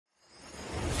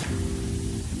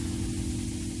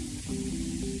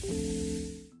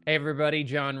Hey everybody,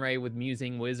 John Ray with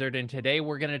Musing Wizard, and today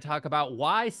we're going to talk about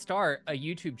why start a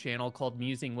YouTube channel called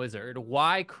Musing Wizard,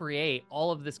 why create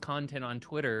all of this content on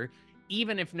Twitter,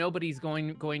 even if nobody's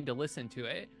going to listen to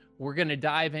it. We're going to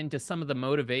dive into some of the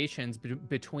motivations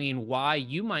between why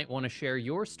you might want to share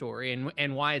your story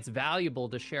and why it's valuable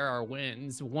to share our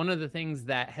wins. One of the things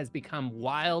that has become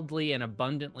wildly and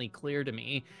abundantly clear to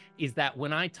me is that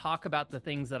when I talk about the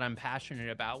things that I'm passionate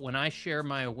about, when I share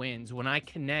my wins, when I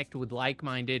connect with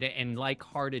like-minded and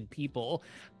like-hearted people,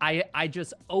 I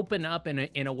just open up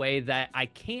in a way that I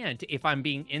can't if I'm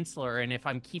being insular and if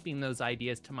I'm keeping those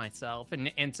ideas to myself.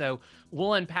 And so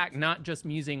we'll unpack not just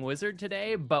Musing Wizard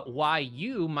today, but why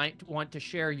you might want to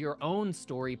share your own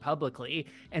story publicly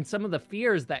and some of the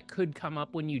fears that could come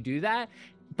up when you do that.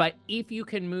 But if you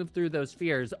can move through those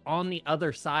fears, on the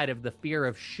other side of the fear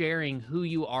of sharing who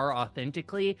you are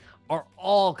authentically are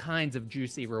all kinds of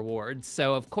juicy rewards.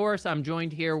 So of course, I'm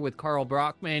joined here with Carl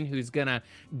Brockman, who's gonna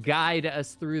guide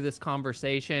us through this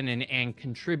conversation and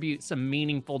contribute some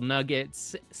meaningful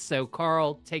nuggets. So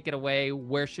Carl, take it away.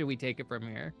 Where should we take it from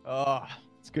here? Oh,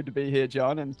 it's good to be here,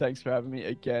 John, and thanks for having me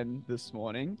again this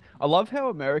morning. I love how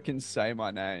Americans say my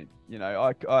name. You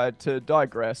know, to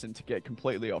digress and to get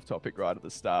completely off topic right at the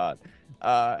start,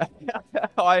 uh,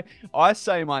 I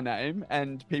say my name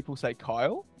and people say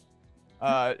Kyle.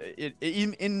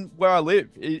 In where I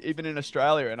live, even in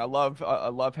Australia, and I love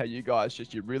how you guys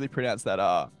you really pronounce that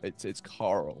R. It's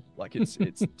Coral, like it's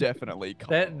definitely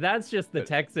Coral. That's just the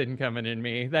Texan coming in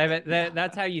me.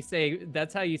 That's how you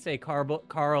say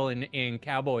Carl in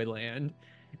Cowboy Land.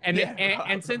 And, Yeah, and right, and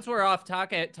right. since we're off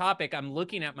topic, I'm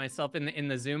looking at myself in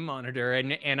the Zoom monitor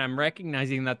and I'm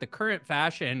recognizing that the current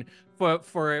fashion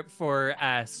for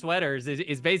sweaters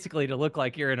is basically to look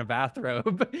like you're in a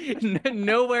bathrobe.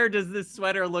 Nowhere does this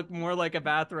sweater look more like a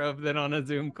bathrobe than on a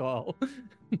Zoom call.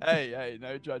 Hey,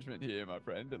 no judgment here, my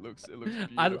friend. It looks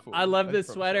I beautiful love this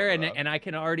from sweater shoulder up. and I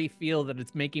can already feel that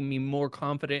it's making me more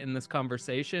confident in this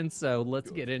conversation. So let's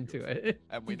Good, get into good. it.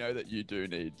 And we know that you do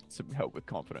need some help with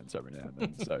confidence every now and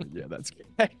then. So yeah, that's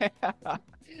good.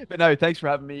 But no, thanks for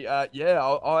having me. Yeah,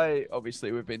 I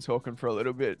obviously we've been talking for a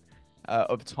little bit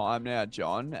of time now,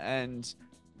 John. And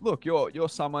look, you're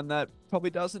someone that probably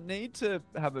doesn't need to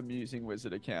have a Musing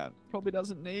Wizard account. Probably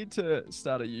doesn't need to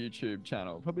start a YouTube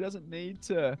channel. Probably doesn't need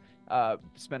to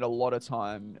spend a lot of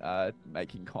time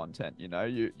making content. You know,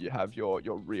 you have your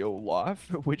real life,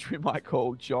 which we might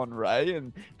call John Ray,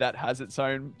 and that has its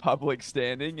own public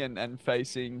standing and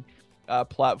facing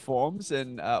platforms.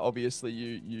 And obviously,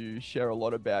 you share a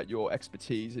lot about your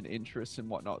expertise and interests and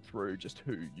whatnot through just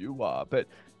who you are. But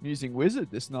Musing Wizard,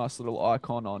 this nice little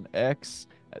icon on X,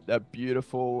 that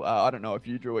beautiful. I don't know if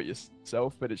you drew it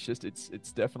yourself, but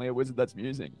it's definitely a wizard that's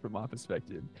musing from my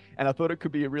perspective. And I thought it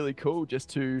could be really cool just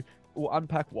to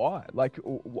unpack why. Like,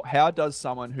 how does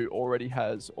someone who already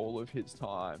has all of his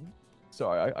time?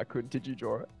 Sorry, I couldn't. Did you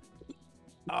draw it?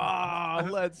 Ah,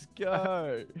 let's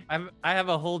go. I have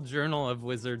a whole journal of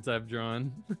wizards I've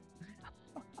drawn.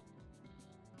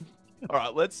 All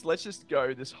right, let's just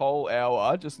go this whole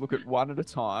hour. Just look at one at a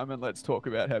time, and let's talk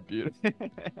about how beautiful.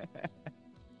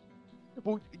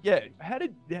 Well, yeah.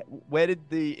 Where did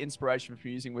the inspiration for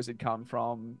using Wizard come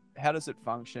from? How does it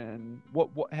function?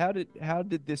 How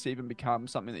did this even become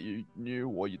something that you knew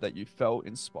or that you felt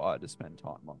inspired to spend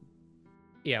time on?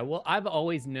 Yeah, well, I've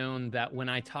always known that when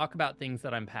I talk about things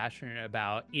that I'm passionate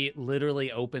about, it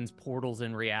literally opens portals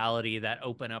in reality that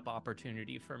open up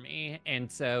opportunity for me.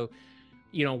 And so,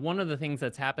 one of the things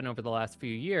that's happened over the last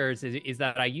few years is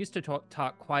that I used to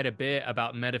talk quite a bit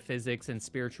about metaphysics and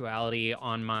spirituality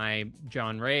on my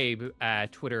John Ray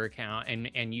Twitter account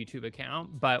and YouTube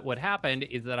account. But what happened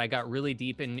is that I got really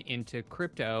deep into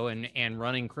crypto and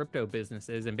running crypto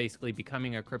businesses and basically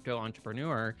becoming a crypto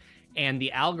entrepreneur. And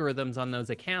the algorithms on those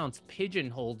accounts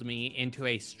pigeonholed me into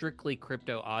a strictly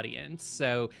crypto audience.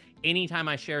 So anytime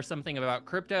I share something about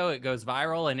crypto, it goes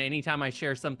viral. And anytime I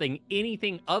share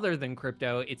anything other than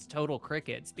crypto, it's total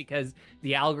crickets because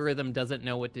the algorithm doesn't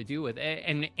know what to do with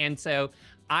it. And so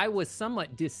I was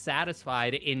somewhat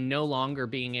dissatisfied in no longer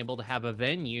being able to have a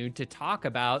venue to talk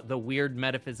about the weird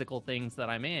metaphysical things that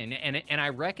I'm in. And I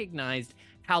recognized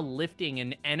how lifting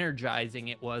and energizing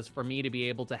it was for me to be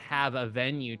able to have a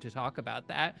venue to talk about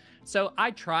that. So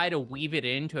I try to weave it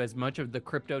into as much of the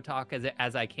crypto talk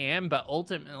as I can, but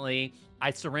ultimately I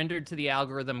surrendered to the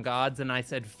algorithm gods and I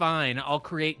said, fine, I'll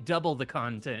create double the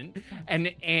content.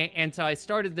 And so I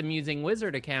started the Musing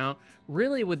Wizard account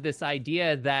really with this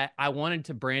idea that I wanted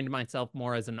to brand myself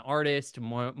more as an artist,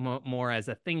 more as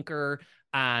a thinker,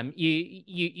 I'm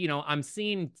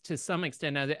seen to some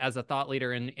extent as a thought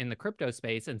leader in the crypto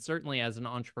space, and certainly as an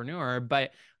entrepreneur,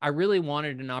 but I really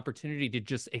wanted an opportunity to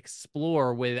just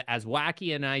explore with as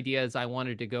wacky an idea as I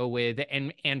wanted to go with,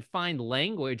 and find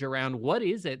language around what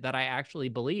is it that I actually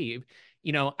believe.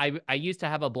 I used to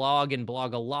have a blog and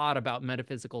blog a lot about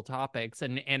metaphysical topics,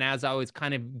 and as I was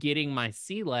kind of getting my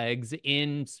sea legs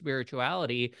in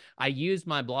spirituality, I used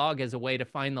my blog as a way to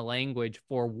find the language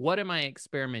for what am I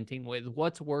experimenting with,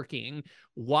 what's working,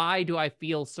 why do I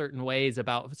feel certain ways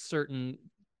about certain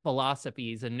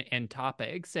philosophies and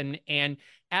topics, and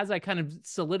as I kind of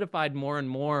solidified more and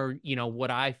more,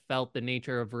 what I felt the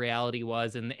nature of reality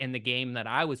was, and the game that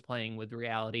I was playing with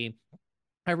reality,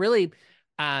 I really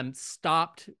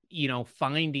stopped,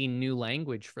 finding new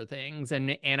language for things,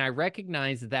 and I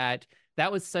recognized that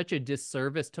that was such a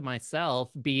disservice to myself,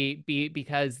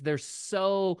 because there's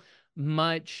so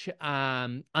much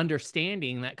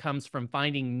understanding that comes from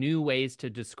finding new ways to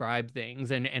describe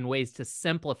things, and ways to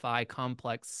simplify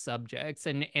complex subjects,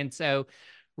 and so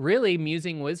really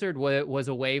Musing Wizard was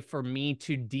a way for me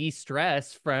to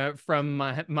de-stress from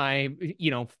my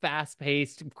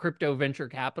fast-paced crypto venture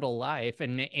capital life,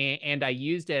 and I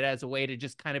used it as a way to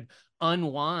just kind of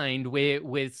unwind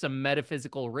with some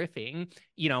metaphysical riffing.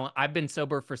 I've been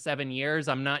sober for 7 years.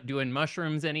 I'm not doing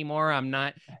mushrooms anymore. I'm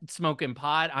not smoking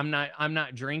pot. I'm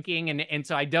not drinking, and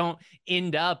so I don't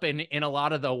end up in a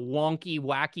lot of the wonky,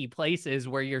 wacky places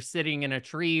where you're sitting in a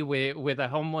tree with a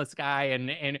homeless guy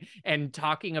and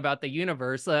talking about the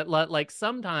universe. Like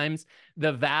sometimes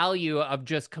the value of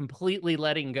just completely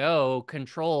letting go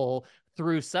control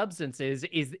through substances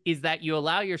is that you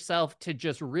allow yourself to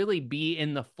just really be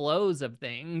in the flows of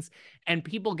things, and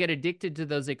people get addicted to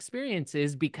those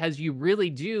experiences because you really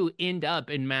do end up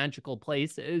in magical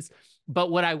places. But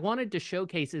what I wanted to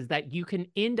showcase is that you can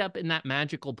end up in that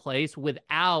magical place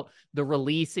without the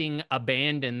releasing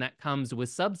abandon that comes with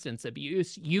substance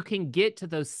abuse. You can get to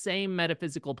those same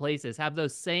metaphysical places, have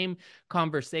those same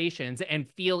conversations, and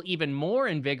feel even more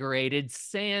invigorated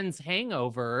sans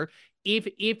hangover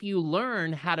if you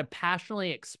learn how to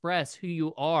passionately express who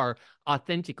you are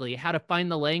authentically, how to find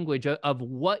the language of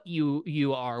what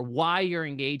you are, why you're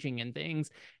engaging in things.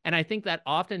 And I think that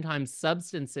oftentimes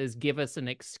substances give us an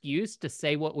excuse to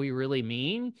say what we really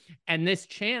mean. And this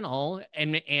channel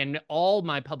and all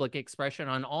my public expression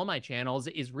on all my channels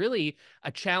is really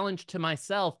a challenge to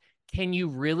myself. Can you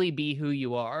really be who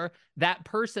you are? That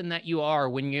person that you are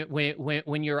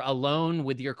when you're alone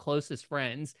with your closest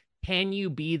friends, can you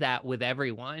be that with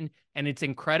everyone? And it's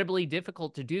incredibly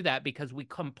difficult to do that because we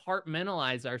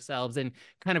compartmentalize ourselves and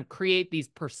kind of create these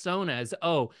personas.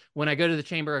 Oh, when I go to the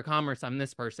Chamber of Commerce, I'm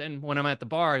this person. When I'm at the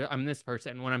bar, I'm this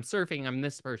person. When I'm surfing, I'm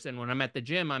this person. When I'm at the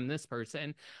gym, I'm this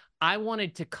person. I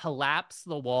wanted to collapse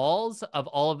the walls of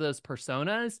all of those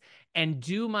personas and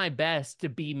do my best to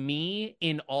be me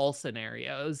in all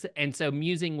scenarios. And so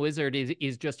Musing Wizard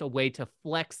is just a way to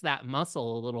flex that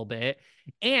muscle a little bit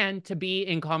and to be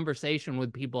in conversation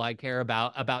with people I care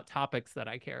about topics that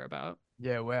I care about.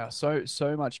 Yeah, wow.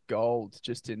 So much gold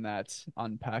just in that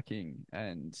unpacking,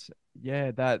 and yeah,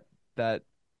 that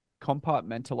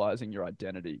compartmentalizing your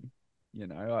identity.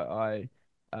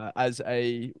 As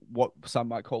a what some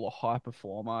might call a high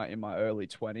performer in my early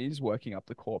 20s, working up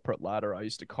the corporate ladder, I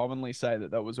used to commonly say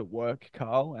that there was a work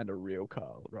Carl and a real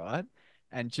Carl, right?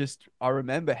 And just I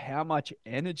remember how much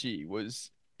energy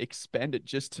was expended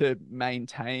just to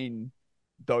maintain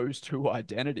those two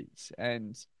identities,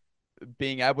 and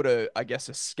being able to, I guess,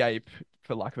 escape,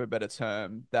 for lack of a better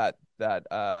term, that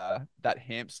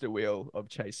hamster wheel of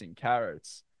chasing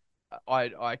carrots.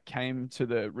 I came to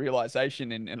the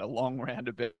realization in a long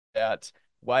roundabout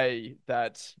way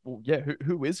that, well, yeah,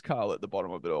 who is Carl at the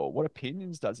bottom of it all? What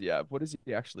opinions does he have? What does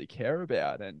he actually care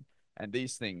about? And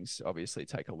these things obviously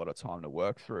take a lot of time to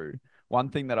work through. One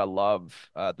thing that I love,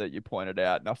 that you pointed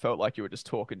out, and I felt like you were just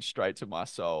talking straight to my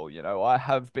soul. I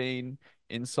have been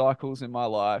in cycles in my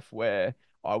life where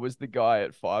I was the guy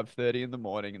at 5:30 in the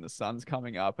morning and the sun's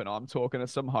coming up and I'm talking to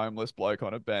some homeless bloke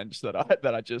on a bench that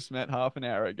I just met half an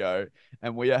hour ago,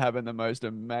 and we are having the most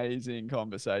amazing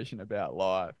conversation about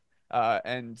life.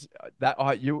 And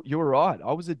that you were right.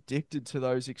 I was addicted to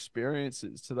those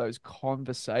experiences, to those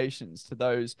conversations, to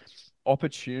those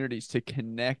opportunities to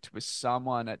connect with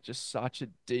someone at just such a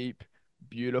deep,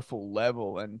 beautiful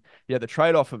level. And yeah, the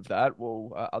trade-off of that,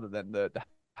 well, other than the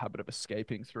habit of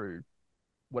escaping through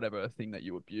whatever thing that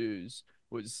you abuse,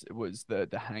 was the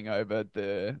hangover,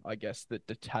 the, I guess, the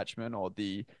detachment, or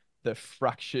the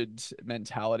fractured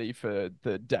mentality for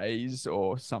the days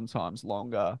or sometimes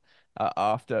longer,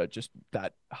 after just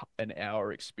that an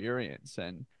hour experience.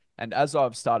 And And as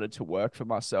I've started to work for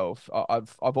myself,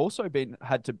 I've also been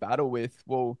had to battle with,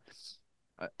 well,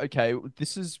 okay,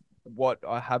 this is what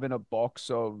I have in a box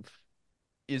of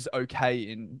is okay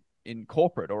in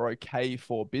corporate, or okay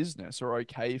for business, or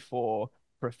okay for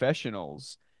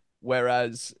professionals.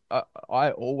 Whereas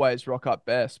I always rock up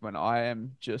best when I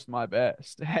am just my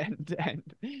best, and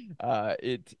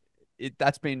it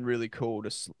that's been really cool to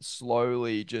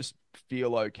slowly just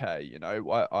feel okay. You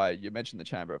know, you mentioned the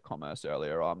Chamber of Commerce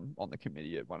earlier. I'm on the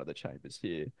committee at one of the chambers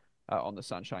here, on the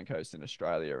Sunshine Coast in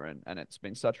Australia, and it's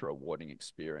been such a rewarding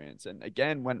experience. And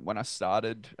again, when I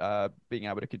started being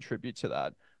able to contribute to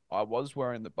that, I was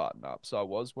wearing the button ups, I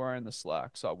was wearing the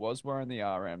slacks, I was wearing the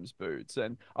RM's boots,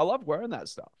 and I love wearing that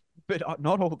stuff, but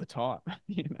not all the time,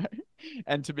 you know.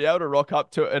 And to be able to rock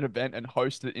up to an event and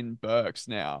host it in Berks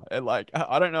now, and like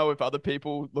I don't know if other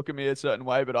people look at me a certain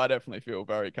way, but I definitely feel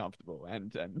very comfortable.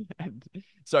 And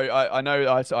so I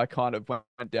know I kind of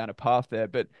went down a path there,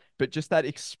 but just that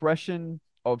expression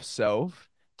of self,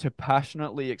 to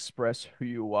passionately express who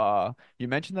you are. You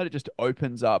mentioned that it just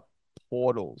opens up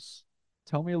portals.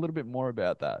 Tell me a little bit more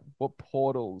about that. What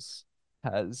portals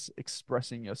has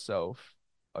expressing yourself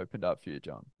opened up for you,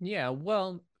 John? Yeah,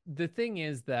 well, the thing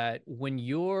is that when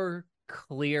you're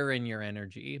clear in your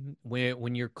energy,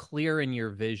 when you're clear in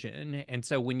your vision, and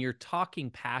so when you're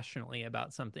talking passionately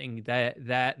about something,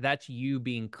 that's you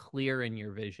being clear in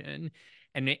your vision.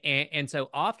 And so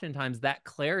oftentimes that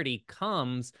clarity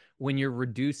comes when you're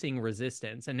reducing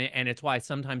resistance, and it's why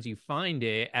sometimes you find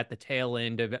it at the tail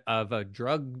end of a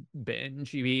drug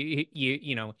binge.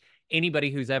 You know,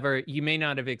 anybody who's ever, you may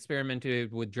not have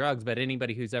experimented with drugs, but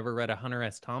anybody who's ever read a Hunter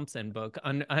S. Thompson book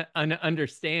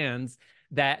understands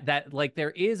that like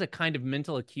there is a kind of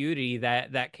mental acuity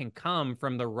that can come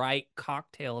from the right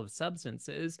cocktail of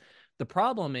substances. The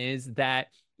problem is that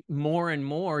more and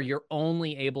more you're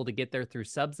only able to get there through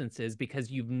substances because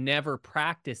you've never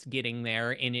practiced getting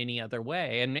there in any other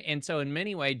way. And so in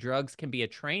many ways drugs can be a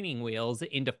training wheels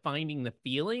into finding the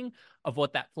feeling of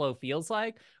what that flow feels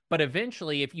like. But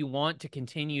eventually, if you want to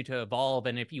continue to evolve,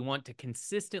 and if you want to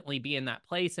consistently be in that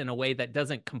place in a way that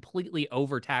doesn't completely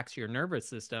overtax your nervous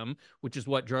system, which is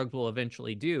what drugs will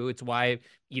eventually do, it's why,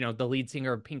 you know, the lead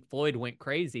singer of Pink Floyd went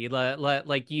crazy.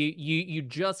 Like you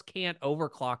just can't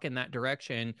overclock in that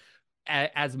direction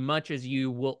as much as you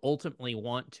will ultimately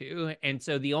want to. And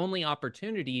so the only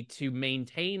opportunity to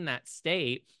maintain that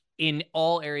state in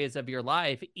all areas of your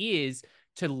life is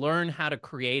to learn how to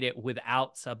create it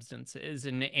without substances.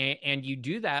 And you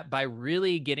do that by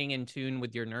really getting in tune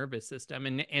with your nervous system.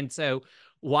 And so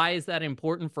why is that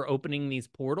important for opening these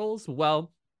portals?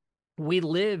 Well, we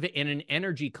live in an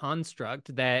energy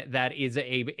construct that is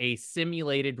a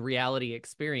simulated reality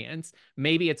experience.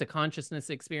 Maybe it's a consciousness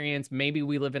experience. Maybe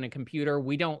we live in a computer.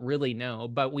 We don't really know,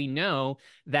 but we know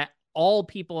that all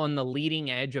people on the leading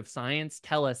edge of science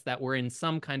tell us that we're in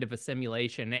some kind of a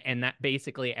simulation, and that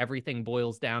basically everything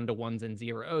boils down to ones and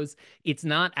zeros. It's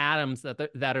not atoms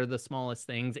that are the smallest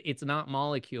things. It's not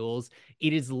molecules.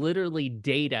 It is literally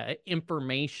data,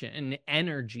 information,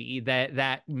 energy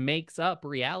that makes up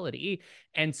reality.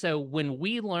 And so when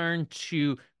we learn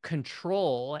to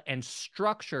control and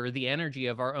structure the energy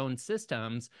of our own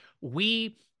systems,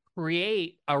 we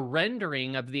create a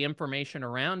rendering of the information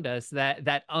around us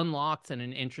that unlocks in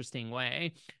an interesting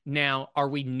way. Now, are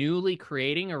we newly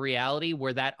creating a reality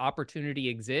where that opportunity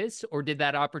exists, or did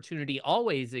that opportunity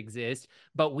always exist,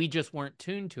 but we just weren't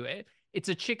tuned to it? It's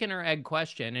a chicken or egg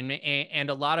question, and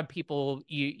a lot of people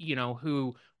you know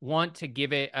who want to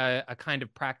give it a kind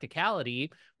of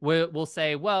practicality will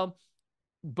say, well,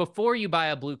 before you buy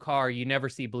a blue car, you never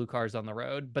see blue cars on the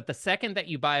road. But the second that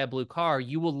you buy a blue car,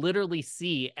 you will literally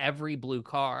see every blue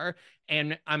car.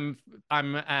 And I'm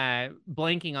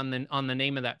blanking on the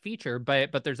name of that feature,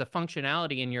 but there's a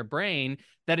functionality in your brain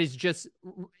that is just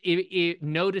it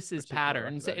notices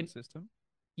patterns. And system.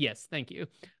 yes, thank you.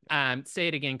 Say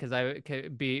it again because I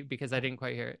didn't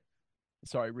quite hear it.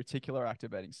 Sorry, reticular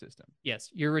activating system. Yes,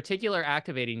 your reticular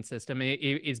activating system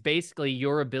is basically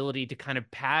your ability to kind of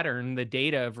pattern the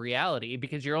data of reality,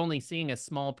 because you're only seeing a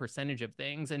small percentage of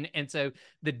things. And so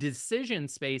the decision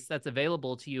space that's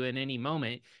available to you in any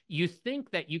moment, you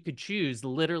think that you could choose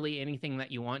literally anything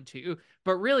that you want to,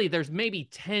 but really there's maybe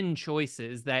 10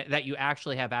 choices that you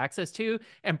actually have access to,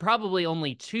 and probably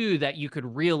only 2 that you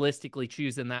could realistically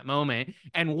choose in that moment.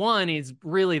 And 1 is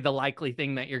really the likely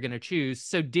thing that you're going to choose.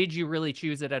 So did you really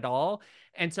choose it at all?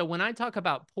 And so when I talk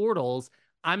about portals,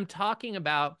 I'm talking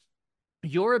about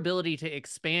your ability to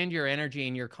expand your energy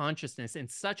and your consciousness in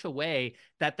such a way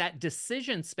that that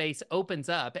decision space opens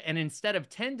up, and instead of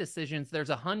 10 decisions there's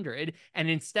 100, and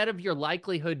instead of your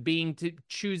likelihood being to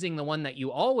choosing the one that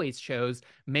you always chose,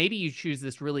 maybe you choose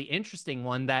this really interesting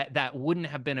one that wouldn't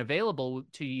have been available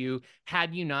to you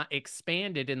had you not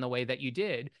expanded in the way that you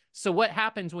did. So what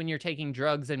happens when you're taking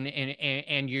drugs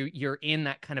and you're in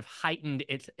that kind of heightened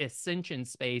ascension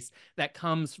space that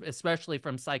comes especially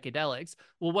from psychedelics?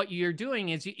 Well, what you're doing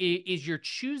is you're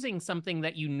choosing something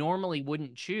that you normally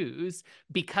wouldn't choose,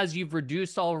 because you've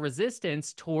reduced all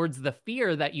resistance towards the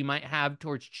fear that you might have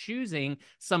towards choosing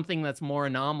something that's more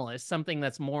anomalous, something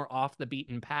that's more off the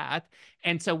beaten path.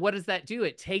 And so what does that do?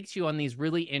 It takes you on these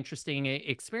really interesting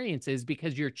experiences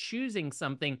because you're choosing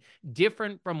something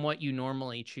different from what you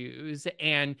normally choose.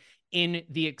 And in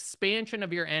the expansion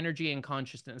of your energy and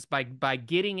consciousness, by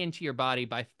getting into your body,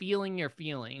 by feeling your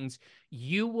feelings,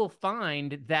 you will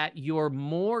find that you're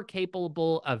more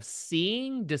capable of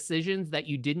seeing decisions that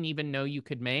you didn't even know you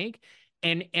could make.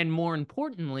 And more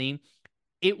importantly,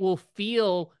 it will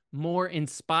feel more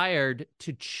inspired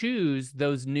to choose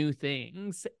those new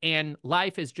things. And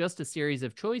life is just a series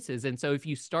of choices. And so if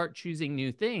you start choosing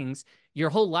new things, your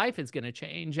whole life is going to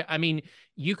change. I mean,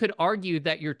 you could argue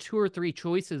that you're 2 or 3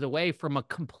 choices away from a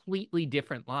completely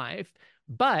different life,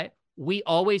 but we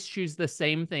always choose the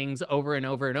same things over and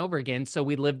over and over again. So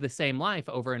we live the same life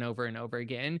over and over and over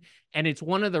again. And it's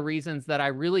one of the reasons that I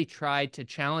really tried to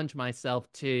challenge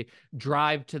myself to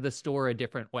drive to the store a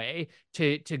different way,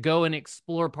 to go and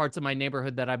explore parts of my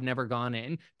neighborhood that I've never gone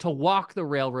in, to walk the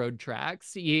railroad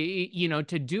tracks, you know,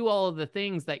 to do all of the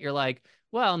things that you're like,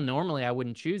 well, normally I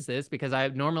wouldn't choose this because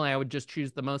normally I would just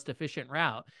choose the most efficient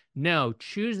route. No,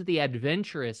 choose the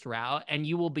adventurous route and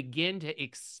you will begin to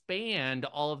expand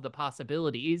all of the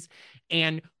possibilities.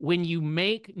 And when you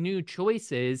make new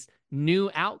choices,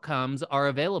 new outcomes are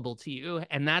available to you.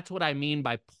 And that's what I mean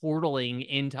by portaling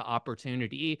into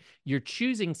opportunity. You're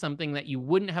choosing something that you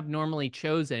wouldn't have normally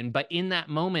chosen, but in that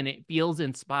moment, it feels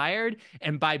inspired.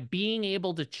 And by being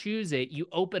able to choose it, you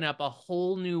open up a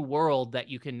whole new world that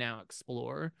you can now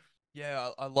explore.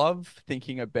 Yeah, I love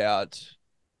thinking about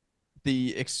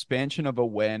the expansion of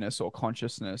awareness or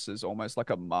consciousness is almost like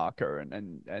a marker,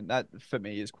 and that for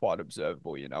me is quite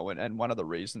observable, you know. And one of the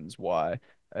reasons why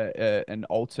an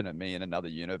alternate me in another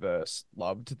universe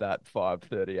loved that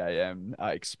 5:30 a.m.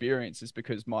 Experience is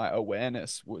because my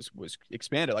awareness was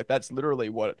expanded. Like that's literally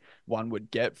what one would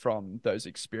get from those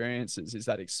experiences, is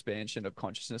that expansion of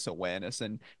consciousness, awareness,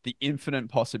 and the infinite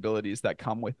possibilities that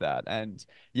come with that. And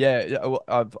yeah,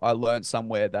 I learned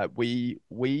somewhere that we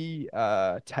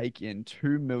take in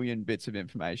 2 million bits of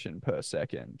information per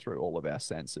second through all of our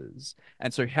senses.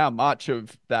 And so how much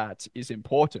of that is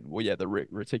important? Well, yeah, the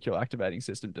reticular activating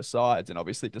system decides, and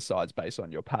obviously decides based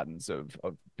on your patterns of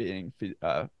being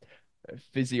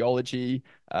physiology,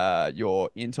 your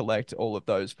intellect, all of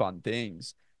those fun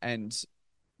things. And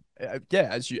yeah,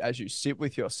 as you sit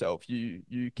with yourself,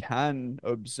 you can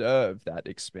observe that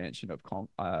expansion of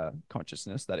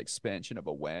consciousness, that expansion of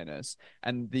awareness,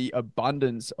 and the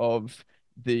abundance of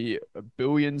the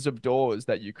billions of doors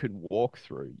that you could walk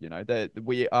through. You know, that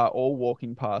we are all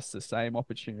walking past the same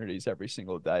opportunities every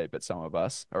single day, but some of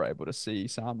us are able to see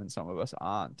some, and some of us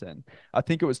aren't. And I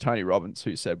think it was Tony Robbins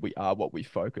who said, "We are what we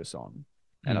focus on."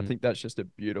 And I Mm. think that's just a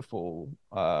beautiful,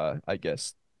 I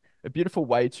guess, a beautiful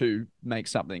way to make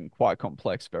something quite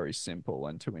complex very simple,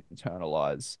 and to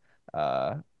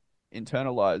uh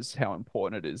internalize how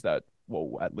important it is that,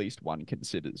 well, at least one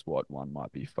considers what one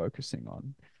might be focusing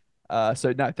on.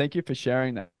 So no, thank you for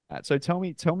sharing that. So tell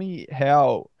me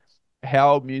how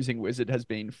Musing Wizard has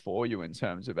been for you in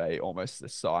terms of a almost a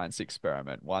science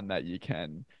experiment, one that you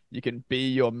can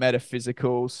be your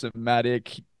metaphysical,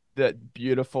 somatic, that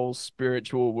beautiful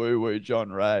spiritual woo woo John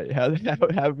Ray. How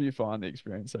have you found the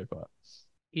experience so far?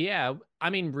 Yeah, I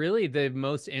mean, really, the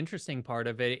most interesting part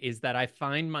of it is that I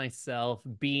find myself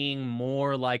being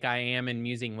more like I am in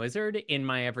Musing Wizard in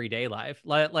my everyday life.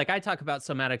 Like I talk about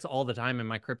somatics all the time in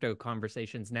my crypto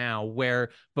conversations now, where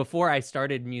before I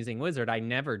started Musing Wizard, I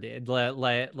never did.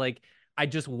 Like I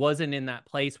just wasn't in that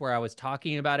place where I was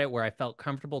talking about it, where I felt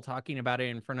comfortable talking about it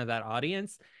in front of that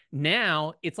audience.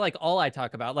 Now it's like all I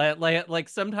talk about. Like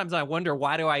sometimes I wonder,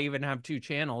 why do I even have 2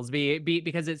 channels?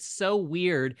 Because it's so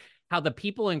weird how the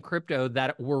people in crypto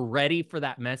that were ready for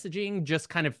that messaging just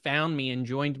kind of found me and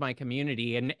joined my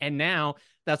community. And now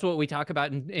that's what we talk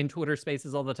about in Twitter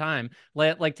spaces all the time.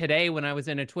 Like today, when I was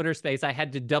in a Twitter space, I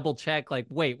had to double check, like,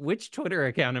 wait, which Twitter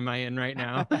account am I in right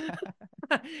now?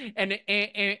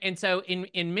 And so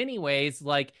in many ways,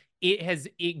 like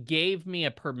it gave me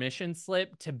a permission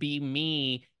slip to be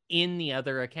me in the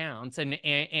other accounts,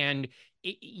 and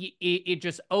it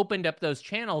just opened up those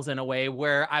channels in a way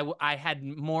where I had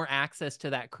more access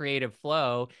to that creative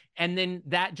flow. And then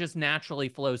that just naturally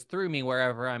flows through me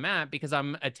wherever I'm at, because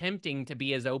I'm attempting to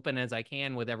be as open as I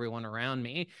can with everyone around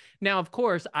me. Now, of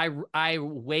course, I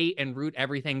weight and root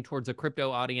everything towards a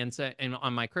crypto audience and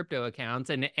on my crypto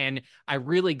accounts, and I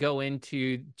really go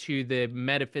into the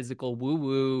metaphysical woo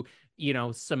woo,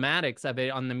 somatics of it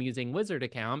on the Musing Wizard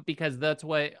account, because that's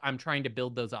what I'm trying to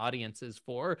build those audiences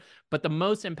for. But the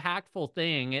most impactful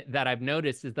thing that I've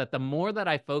noticed is that the more that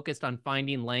I focused on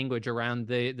finding language around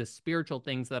the spiritual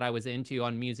things that I was into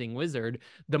on Musing Wizard,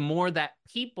 the more that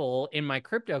people in my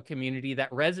crypto community that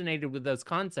resonated with those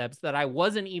concepts that I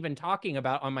wasn't even talking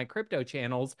about on my crypto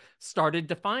channels started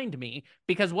to find me.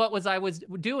 Because what was I was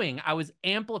doing? I was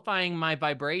amplifying my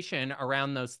vibration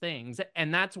around those things.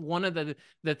 And that's one of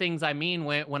the things I mean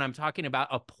when I'm talking about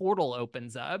a portal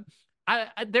opens up.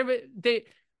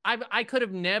 I could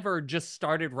have never just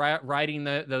started writing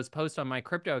those posts on my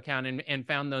crypto account and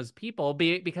found those people,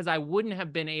 because I wouldn't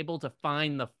have been able to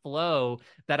find the flow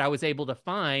that I was able to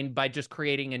find by just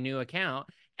creating a new account.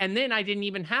 And then I didn't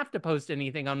even have to post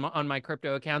anything on my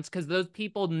crypto accounts, because those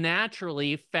people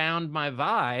naturally found my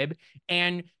vibe,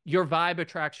 and your vibe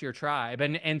attracts your tribe.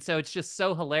 And so it's just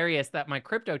so hilarious that my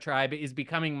crypto tribe is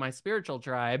becoming my spiritual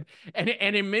tribe. And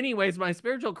in many ways, my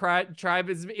spiritual tribe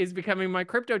is becoming my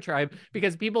crypto tribe,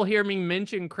 because people hear me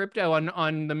mention crypto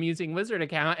on the Musing Wizard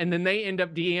account, and then they end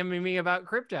up DMing me about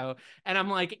crypto. And I'm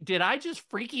like, did I just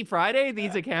Freaky Friday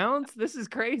these accounts? This is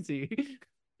crazy.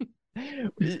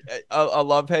 I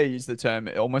love how you use the term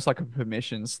almost like a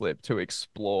permission slip to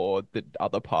explore the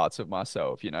other parts of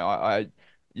myself.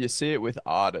 You see it with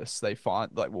artists. They find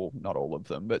like, well, not all of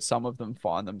them, but some of them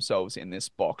find themselves in this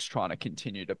box trying to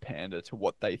continue to pander to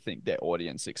what they think their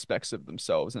audience expects of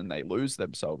themselves, and they lose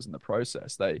themselves in the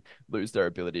process. They lose their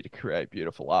ability to create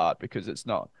beautiful art because it's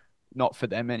not for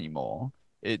them anymore.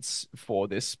 It's for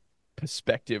this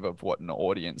perspective of what an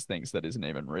audience thinks that isn't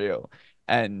even real.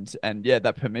 And yeah,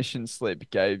 that permission slip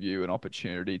gave you an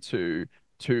opportunity to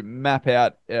map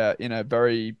out in a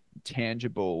very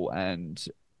tangible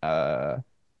uh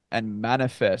and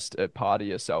manifest a part of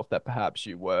yourself that perhaps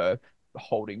you were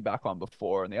holding back on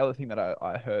before. And the other thing that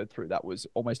I heard through that was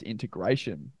almost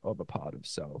integration of a part of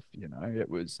self. It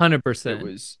 100%.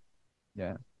 was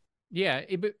yeah. Yeah,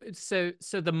 so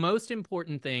the most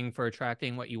important thing for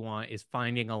attracting what you want is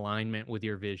finding alignment with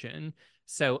your vision.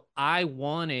 So I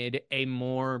wanted a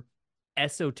more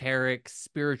esoteric,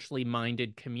 spiritually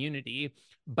minded community,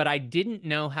 but I didn't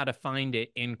know how to find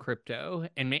it in crypto,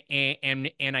 and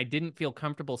I didn't feel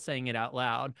comfortable saying it out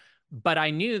loud. But I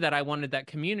knew that I wanted that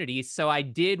community, so I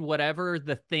did whatever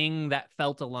the thing that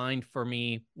felt aligned for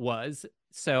me was.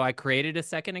 So I created a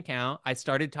second account. I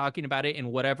started talking about it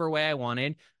in whatever way I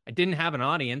wanted. I didn't have an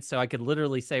audience, so I could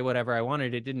literally say whatever I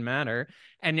wanted. It didn't matter.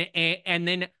 And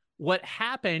then what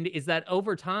happened is that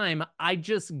over time, I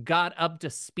just got up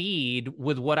to speed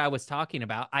with what I was talking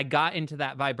about. I got into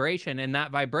that vibration, and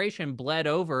that vibration bled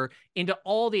over into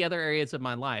all the other areas of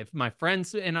my life. My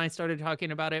friends and I started talking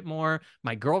about it more.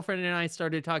 My girlfriend and I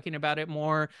started talking about it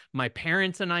more. My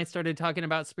parents and I started talking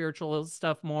about spiritual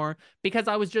stuff more, because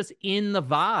I was just in the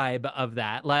vibe of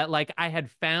that. Like I had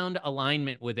found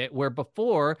alignment with it, where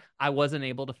before I wasn't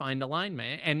able to find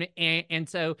alignment. And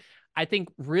so I think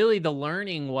really the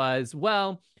learning was,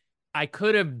 well, I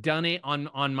could have done it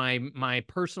on my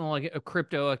personal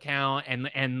crypto account,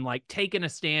 and like taken a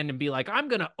stand and be like, I'm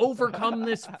gonna overcome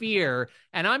this fear,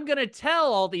 and I'm gonna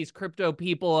tell all these crypto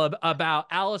people about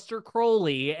Aleister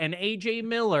Crowley and AJ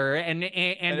Miller And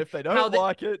and if they how don't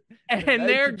like it, then and they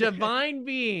they're can get divine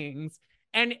beings.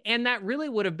 And that really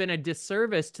would have been a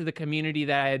disservice to the community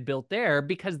that I had built there,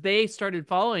 because they started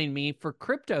following me for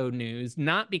crypto news,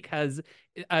 not because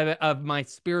of my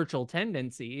spiritual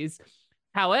tendencies.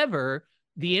 However,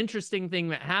 the interesting thing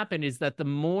that happened is that the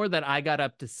more that I got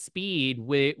up to speed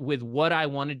with what I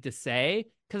wanted to say,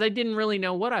 because I didn't really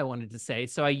know what I wanted to say,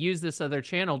 so I used this other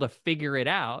channel to figure it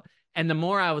out. And the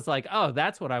more I was like, oh,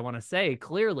 that's what I want to say,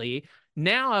 clearly,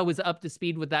 now I was up to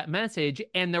speed with that message,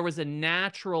 and there was a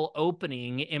natural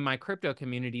opening in my crypto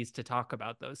communities to talk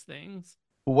about those things.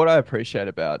 what I appreciate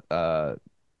about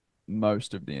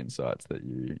most of the insights that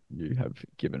you have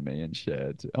given me and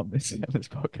shared on this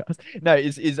podcast. No,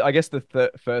 is I guess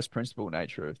the first principle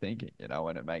nature of thinking,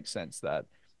 and it makes sense that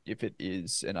if it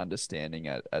is an understanding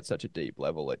at such a deep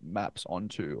level, it maps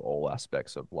onto all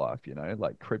aspects of life,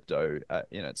 like crypto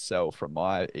in itself, from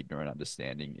my ignorant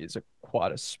understanding, is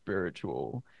quite a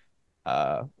spiritual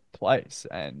place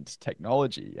and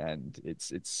technology, and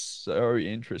it's so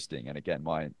interesting. And again,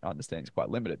 my understanding is quite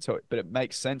limited, so but it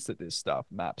makes sense that this stuff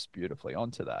maps beautifully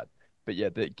onto that. But yeah,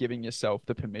 giving yourself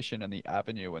the permission and the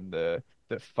avenue and the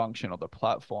function or the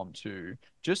platform to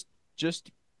just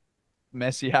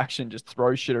messy action, just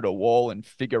throw shit at a wall and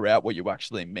figure out what you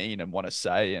actually mean and want to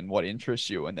say and what interests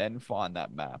you, and then find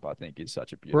that map, I think is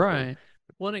such a beautiful. Right.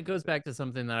 Well, and it goes back to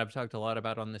something that I've talked a lot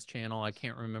about on this channel. I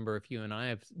can't remember if you and I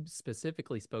have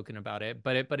specifically spoken about it,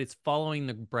 but it's following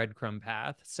the breadcrumb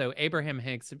path. So Abraham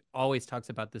Hicks always talks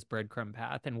about this breadcrumb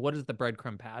path. And what is the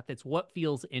breadcrumb path? It's what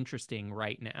feels interesting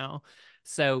right now.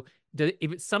 So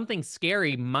if it's something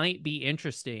scary might be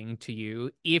interesting to you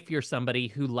if you're somebody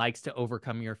who likes to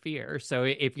overcome your fear. So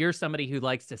if you're somebody who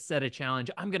likes to set a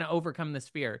challenge, I'm going to overcome this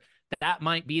fear, that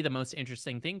might be the most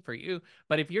interesting thing for you.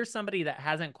 But if you're somebody that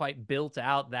hasn't quite built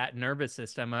out that nervous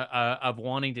system of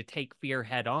wanting to take fear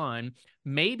head on,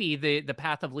 maybe the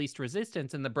path of least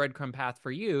resistance and the breadcrumb path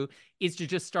for you is to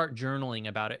just start journaling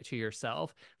about it to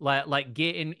yourself, like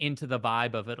get into the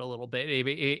vibe of it a little bit.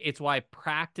 It's why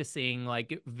practicing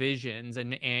like visions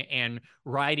and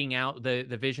writing out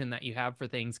the vision that you have for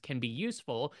things can be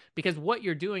useful, because what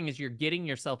you're doing is you're getting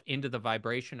yourself into the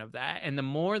vibration of that. And the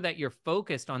more that you're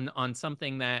focused on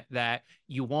something that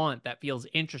you want, that feels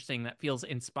interesting, that feels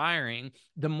inspiring,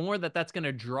 the more that's going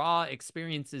to draw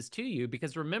experiences to you.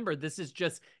 Because remember, this is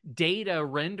just data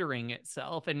rendering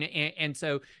itself, and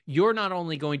so you're not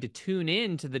only going to tune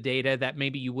in to the data that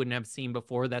maybe you wouldn't have seen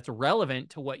before that's relevant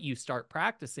to what you start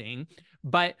practicing,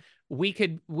 but we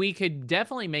could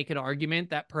definitely make an argument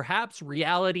that perhaps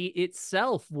reality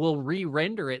itself will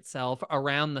re-render itself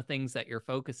around the things that you're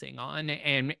focusing on.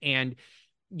 And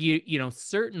you know,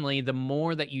 certainly the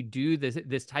more that you do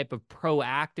this type of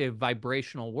proactive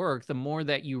vibrational work, the more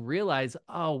that you realize,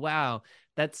 oh wow,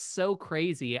 that's so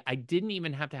crazy, I didn't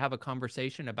even have to have a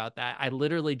conversation about that. I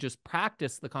literally just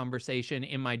practiced the conversation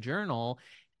in my journal,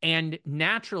 and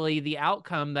naturally the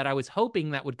outcome that I was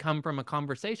hoping that would come from a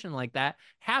conversation like that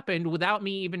happened without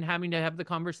me even having to have the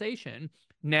conversation.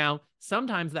 Now,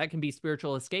 sometimes that can be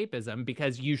spiritual escapism,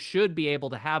 because you should be able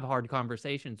to have hard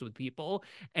conversations with people.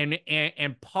 And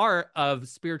part of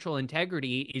spiritual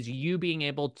integrity is you being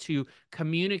able to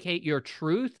communicate your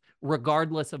truth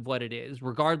regardless of what it is,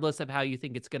 regardless of how you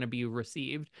think it's going to be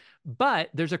received. But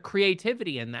there's a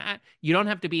creativity in that. You don't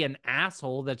have to be an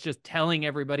asshole that's just telling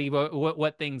everybody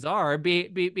what things are,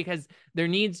 because there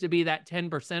needs to be that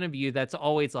 10% of you that's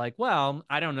always like, well,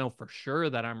 I don't know for sure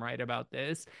that I'm right about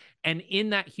this. And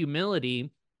in that humility,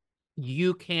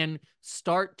 you can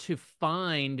start to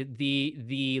find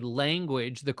the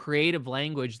language, the creative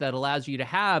language that allows you to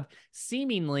have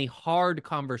seemingly hard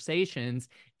conversations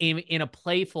in a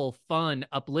playful, fun,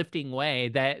 uplifting way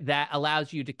that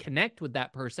allows you to connect with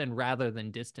that person rather than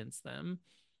distance them.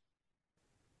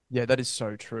 Yeah, that is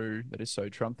so true. That is so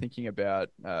true. I'm thinking about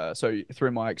so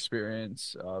through my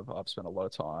experience, I've spent a lot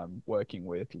of time working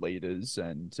with leaders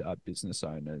and business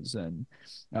owners, and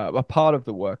a part of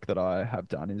the work that I have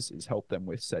done is help them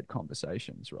with said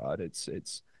conversations. Right? It's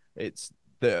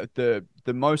the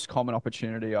most common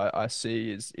opportunity I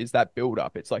see is that build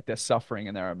up. It's like they're suffering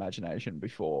in their imagination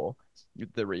before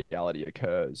the reality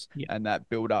occurs, Yeah. and that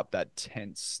build up, that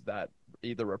tense, that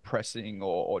either repressing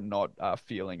or not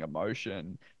feeling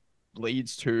emotion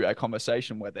leads to a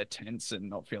conversation where they're tense and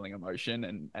not feeling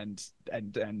emotion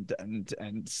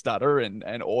and stutter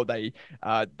and or they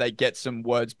get some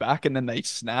words back and then they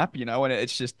snap, you know, and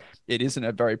it's just it isn't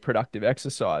a very productive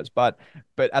exercise. But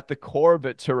at the core of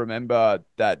it, to remember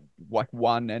that, like,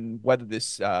 one, and whether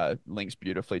this links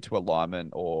beautifully to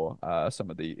alignment or some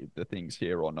of the things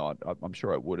here or not, I'm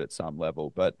sure it would at some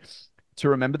level, but to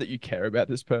remember that you care about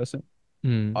this person,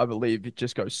 Mm. I believe it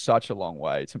just goes such a long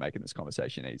way to making this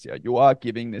conversation easier. You are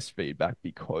giving this feedback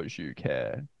because you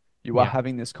care. You are Yeah.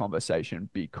 having this conversation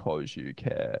because you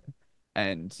care.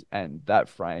 And that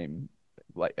frame,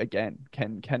 like, again,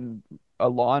 can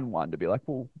align one to be like,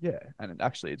 well, yeah, and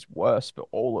actually it's worse for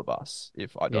all of us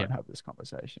if I Yeah. don't have this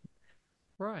conversation.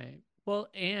 Right. Well,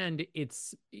 and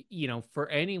it's, you know, for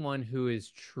anyone who is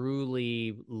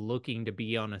truly looking to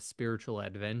be on a spiritual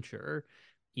adventure,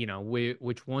 you know,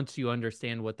 which once you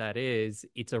understand what that is,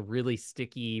 it's a really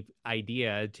sticky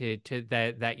idea to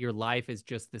that your life is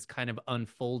just this kind of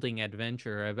unfolding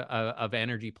adventure of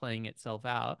energy playing itself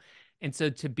out. And so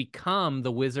to become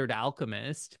the wizard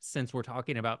alchemist, since we're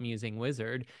talking about musing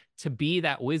wizard, to be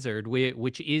that wizard,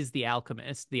 which is the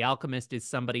alchemist is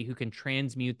somebody who can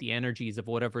transmute the energies of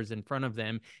whatever's in front of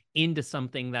them into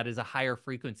something that is a higher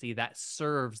frequency that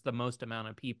serves the most amount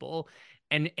of people.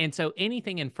 And so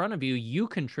anything in front of you, you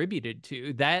contributed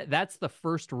to. That's the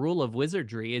first rule of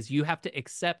wizardry, is you have to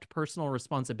accept personal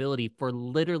responsibility for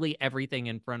literally everything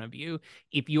in front of you.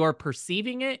 If you are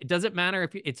perceiving it, it doesn't matter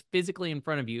if it's physically in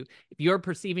front of you. If you're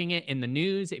perceiving it in the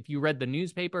news, if you read the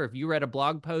newspaper, if you read a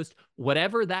blog post,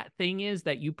 whatever that thing is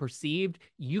that you perceived,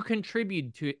 you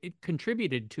contributed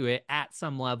to it at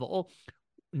some level.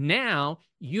 Now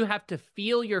you have to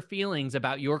feel your feelings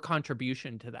about your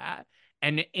contribution to that.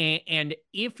 And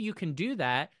if you can do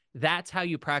that, that's how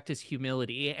you practice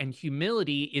humility. And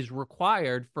humility is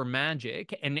required for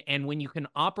magic. And when you can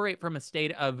operate from a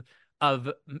state of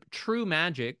true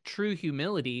magic, true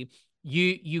humility,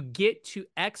 you get to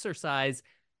exercise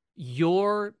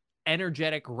your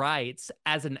energetic rights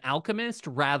as an alchemist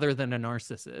rather than a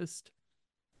narcissist.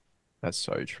 That's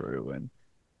so true. And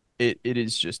it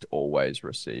is just always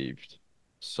received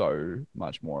so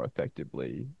much more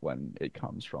effectively when it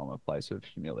comes from a place of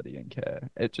humility and care.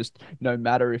 It just, no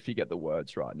matter if you get the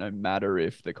words right, no matter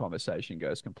if the conversation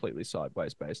goes completely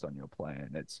sideways based on your plan,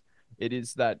 it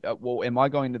is that, well, am I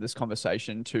going to this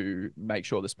conversation to make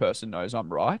sure this person knows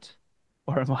I'm right?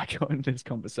 Or am I going to this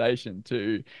conversation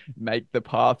to make the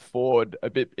path forward a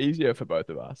bit easier for both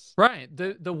of us? Right.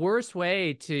 The worst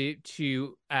way to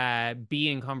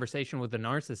be in conversation with a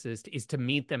narcissist is to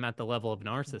meet them at the level of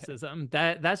narcissism.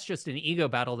 That's just an ego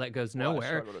battle that goes Well, I nowhere.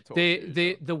 struggle to talk to The you,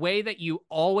 the John. the way that you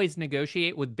always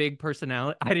negotiate with big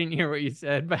personality. I didn't hear what you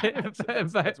said, but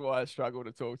That's why I struggle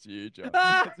to talk to you, John.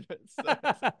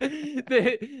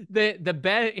 The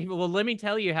best, well, let me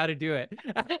tell you how to do it.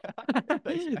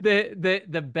 Thanks, mate.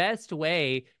 The best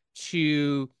way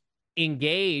to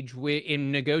engage in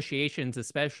negotiations,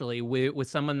 especially with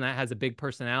someone that has a big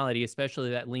personality, especially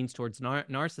that leans towards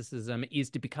narcissism, is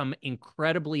to become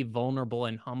incredibly vulnerable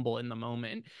and humble in the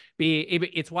moment.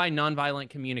 It's why nonviolent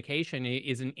communication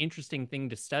is an interesting thing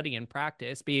to study and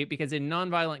practice, because in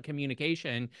nonviolent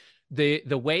communication, the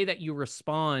way that you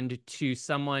respond to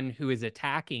someone who is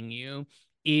attacking you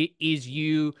is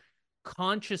you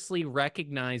consciously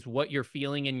recognize what you're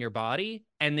feeling in your body,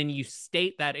 and then you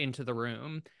state that into the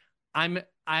room. I'm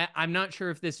not sure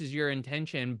if this is your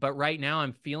intention, but right now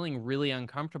I'm feeling really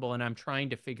uncomfortable and I'm trying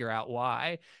to figure out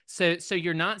why. So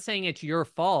you're not saying it's your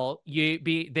fault.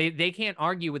 They can't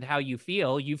argue with how you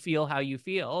feel. You feel how you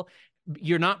feel.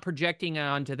 You're not projecting it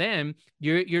onto them.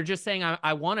 You're just saying,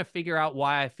 I want to figure out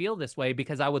why I feel this way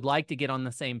because I would like to get on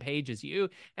the same page as you.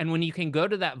 And when you can go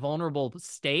to that vulnerable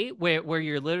state where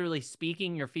you're literally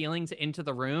speaking your feelings into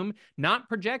the room, not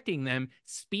projecting them,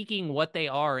 speaking what they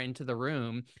are into the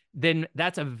room, then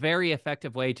that's a very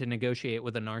effective way to negotiate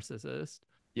with a narcissist.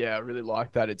 Yeah, I really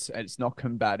like that. It's not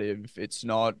combative. It's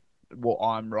not, well,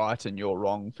 I'm right and you're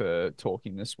wrong for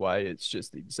talking this way. It's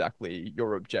just exactly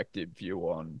your objective view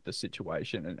on the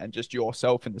situation and just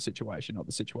yourself in the situation, not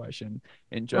the situation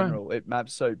in Right. general. It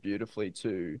maps so beautifully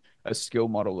to a skill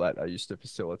model that I used to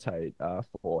facilitate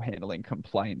for handling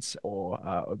complaints or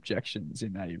objections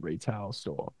in a retail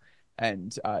store.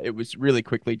 And it was really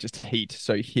quickly just heat.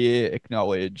 So hear,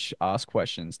 acknowledge, ask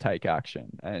questions, take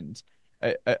action. And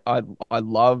I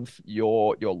love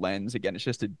your lens. Again, it's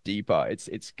just a deeper,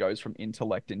 it's goes from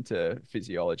intellect into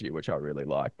physiology, which I really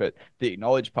like. But the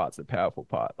acknowledge part's the powerful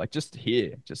part. Like just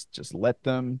hear, just let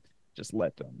them, just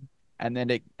let them. And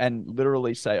then and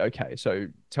literally say, okay, so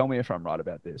tell me if I'm right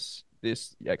about this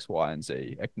X, Y, and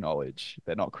Z. Acknowledge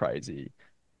they're not crazy.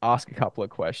 Ask a couple of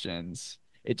questions.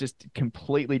 It just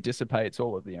completely dissipates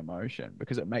all of the emotion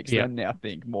because it makes Yeah. them now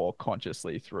think more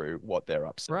consciously through what they're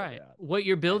upset Right. about. What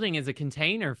you're And building is a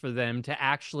container for them to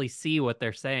actually see what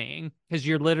they're saying, because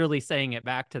you're literally saying it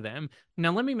back to them.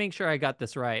 Now, let me make sure I got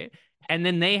this right. And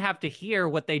then they have to hear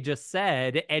what they just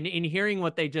said. And in hearing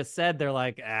what they just said, they're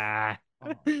like, ah.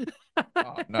 oh,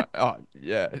 oh no, oh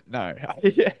yeah, no,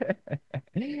 yeah.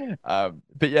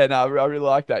 But yeah, no, I really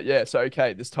like that. Yeah, so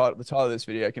okay, the title of this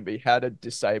video can be "How to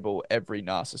Disable Every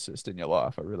Narcissist in Your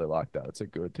Life." I really like that. It's a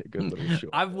good little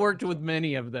short I've worked with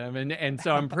many of them, and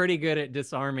so I'm pretty good at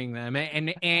disarming them.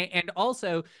 And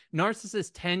also,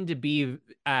 narcissists tend to be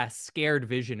scared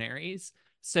visionaries.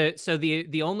 So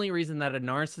the only reason that a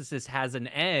narcissist has an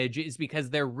edge is because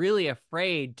they're really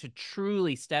afraid to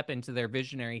truly step into their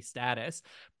visionary status,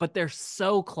 but they're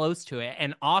so close to it,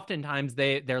 and oftentimes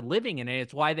they're living in it.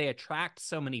 It's why they attract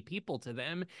so many people to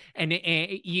them. And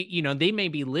you know, they may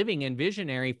be living in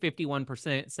visionary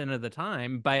 51% of the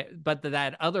time, but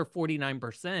that other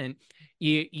 49%,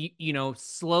 you know,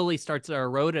 slowly starts to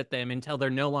erode at them until they're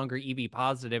no longer EV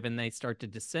positive and they start to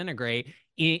disintegrate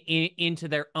into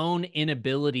their own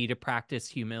inability to practice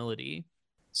humility.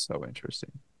 so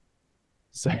interesting.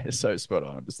 So spot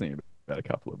on. I'm just thinking about a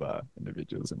couple of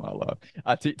individuals in my life.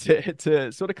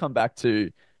 To sort of come back to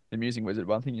the Musing Wizard,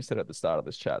 one thing you said at the start of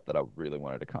this chat that I really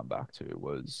wanted to come back to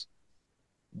was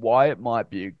why it might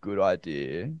be a good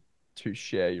idea to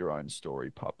share your own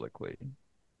story publicly.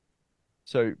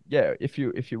 So yeah, if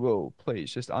you will,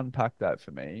 please just unpack that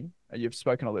for me. You've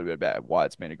spoken a little bit about why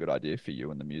it's been a good idea for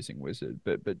you and the Musing Wizard,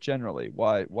 but generally,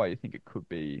 why you think it could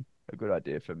be a good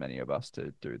idea for many of us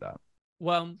to do that?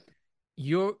 Well,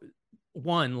 your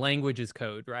one, language is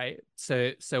code, right?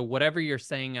 So whatever you're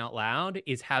saying out loud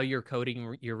is how you're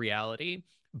coding your reality.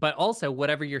 But also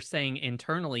whatever you're saying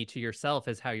internally to yourself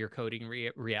is how you're coding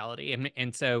reality.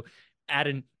 And so at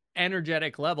an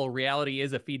energetic level, reality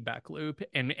is a feedback loop.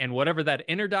 And whatever that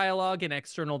inner dialogue and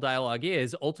external dialogue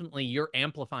is, ultimately you're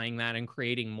amplifying that and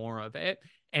creating more of it.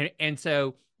 And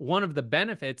so one of the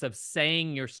benefits of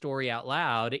saying your story out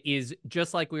loud is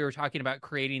just like we were talking about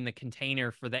creating the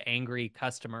container for the angry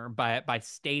customer by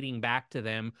stating back to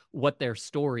them what their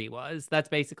story was. That's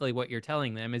basically what you're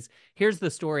telling them is, here's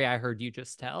the story I heard you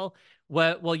just tell.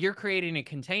 Well, you're creating a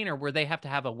container where they have to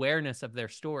have awareness of their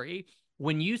story.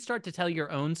 When you start to tell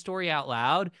your own story out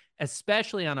loud,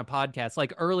 especially on a podcast,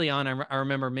 like early on, I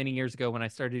remember many years ago when I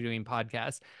started doing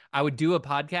podcasts, I would do a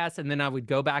podcast and then I would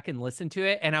go back and listen to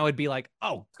it and I would be like,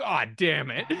 oh, God damn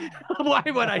it. Why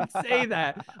would I say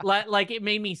that? Like it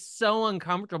made me so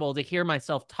uncomfortable to hear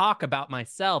myself talk about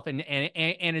myself. And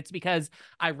it's because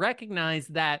I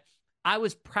recognized that I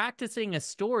was practicing a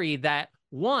story that,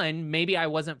 one, maybe I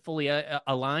wasn't fully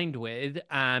aligned with,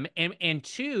 and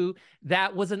two,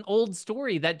 that was an old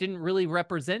story that didn't really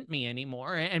represent me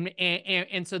anymore.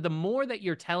 And so the more that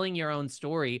you're telling your own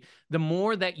story, the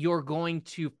more that you're going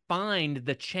to find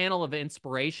the channel of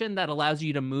inspiration that allows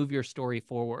you to move your story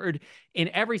forward. In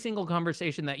every single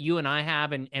conversation that you and I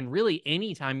have, and really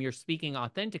anytime you're speaking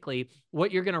authentically,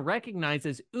 what you're going to recognize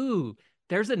is, ooh,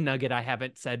 there's a nugget I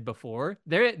haven't said before.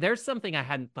 There's something I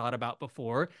hadn't thought about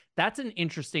before. That's an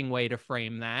interesting way to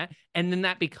frame that. And then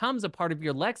that becomes a part of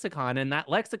your lexicon. And that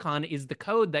lexicon is the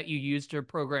code that you use to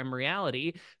program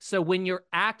reality. So when you're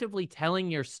actively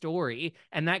telling your story,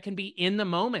 and that can be in the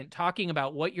moment, talking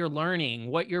about what you're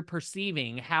learning, what you're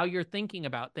perceiving, how you're thinking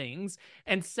about things,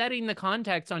 and setting the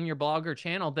context on your blog or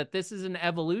channel that this is an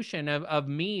evolution of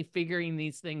me figuring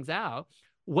these things out,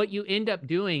 what you end up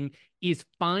doing is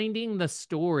finding the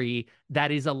story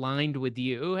that is aligned with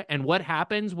you. And what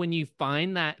happens when you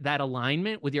find that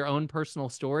alignment with your own personal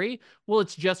story? Well,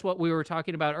 it's just what we were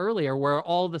talking about earlier, where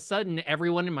all of a sudden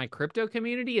everyone in my crypto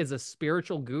community is a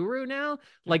spiritual guru now.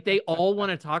 Like they all want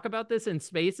to talk about this in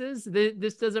spaces.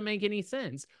 This doesn't make any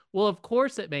sense. Well, of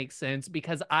course it makes sense,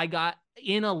 because I got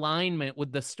in alignment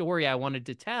with the story I wanted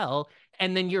to tell.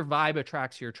 And then your vibe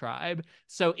attracts your tribe.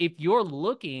 So if you're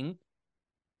looking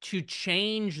to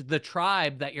change the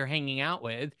tribe that you're hanging out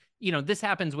with, this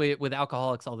happens with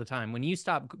alcoholics all the time. When you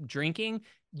stop drinking,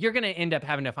 you're going to end up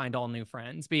having to find all new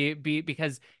friends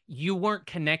because you weren't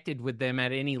connected with them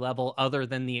at any level other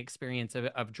than the experience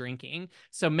of drinking.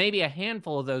 So maybe a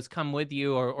handful of those come with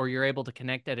you, or you're able to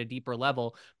connect at a deeper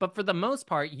level. But for the most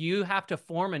part, you have to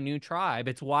form a new tribe.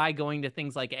 It's why going to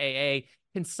things like AA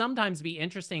can sometimes be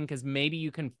interesting, because maybe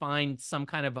you can find some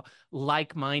kind of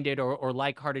like-minded or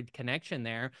like-hearted connection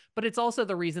there. But it's also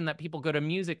the reason that people go to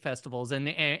music festivals and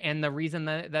the reason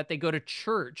that they go to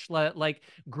church. Like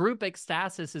group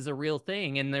ecstasis is a real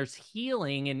thing, and there's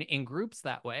healing in groups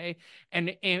that way.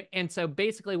 And so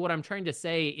basically what I'm trying to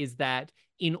say is that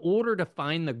in order to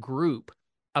find the group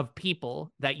of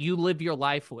people that you live your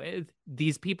life with,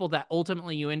 these people that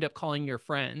ultimately you end up calling your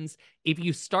friends, if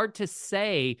you start to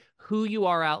say who you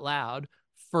are out loud,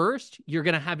 first, you're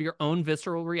going to have your own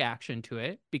visceral reaction to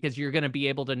it, because you're going to be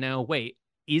able to know, wait,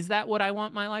 is that what I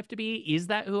want my life to be? Is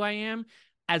that who I am?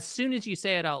 As soon as you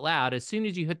say it out loud, as soon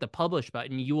as you hit the publish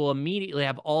button, you will immediately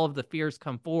have all of the fears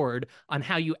come forward on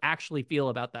how you actually feel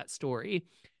about that story.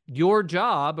 Your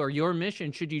job or your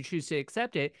mission, should you choose to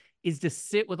accept it, is to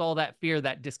sit with all that fear,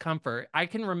 that discomfort. I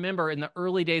can remember in the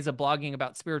early days of blogging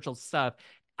about spiritual stuff,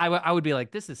 I would be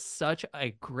like, this is such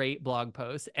a great blog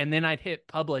post. And then I'd hit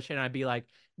publish and I'd be like,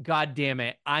 God damn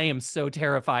it, I am so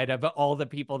terrified of all the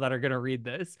people that are going to read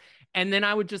this. And then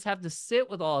I would just have to sit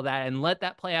with all of that and let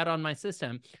that play out on my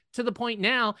system, to the point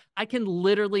now I can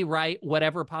literally write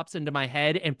whatever pops into my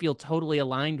head and feel totally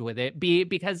aligned with it,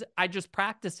 because I just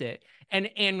practice it.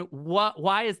 And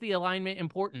why is the alignment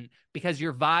important? Because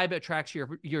your vibe attracts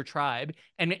your tribe,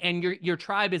 and your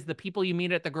tribe is the people you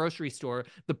meet at the grocery store,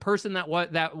 the person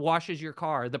that washes your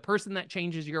car, the person that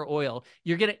changes your oil.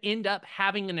 You're going to end up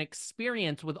having an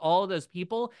experience with with all of those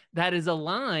people that is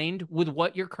aligned with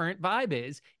what your current vibe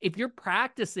is. If you're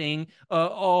practicing,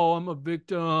 oh, I'm a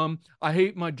victim, I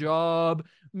hate my job,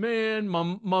 man,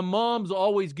 my mom's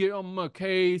always getting on my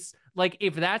case. Like,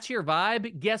 if that's your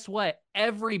vibe, guess what?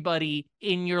 Everybody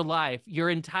in your life, your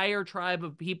entire tribe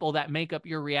of people that make up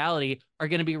your reality are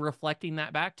going to be reflecting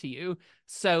that back to you.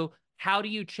 So how do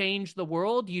you change the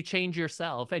world? You change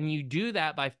yourself. And you do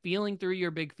that by feeling through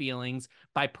your big feelings,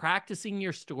 by practicing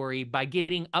your story, by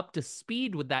getting up to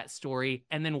speed with that story,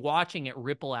 and then watching it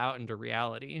ripple out into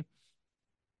reality.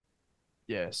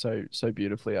 Yeah, so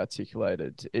beautifully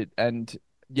articulated. And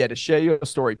yeah, to share your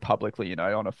story publicly,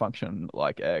 on a function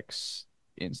like X,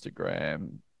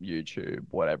 Instagram, YouTube,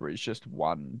 whatever, is just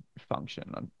one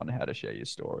function on how to share your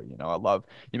story. I love,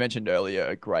 you mentioned earlier,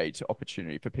 a great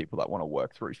opportunity for people that want to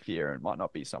work through fear and might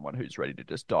not be someone who's ready to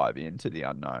just dive into the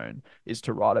unknown, is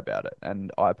to write about it.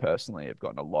 And I personally have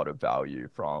gotten a lot of value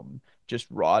from just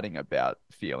writing about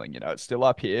feeling. It's still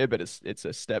up here, but it's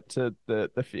a step to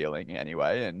the feeling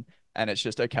anyway. And it's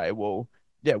just, okay, well,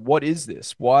 yeah, what is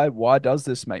this? Why does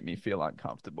this make me feel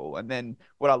uncomfortable? And then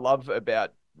what I love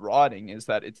about writing is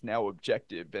that it's now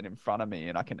objective and in front of me,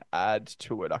 and I can add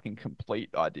to it. I can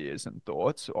complete ideas and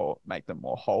thoughts, or make them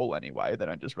more whole anyway. They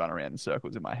don't just run around in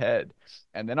circles in my head.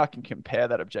 And then I can compare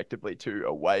that objectively to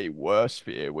a way worse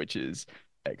fear, which is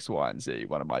X, Y, and Z.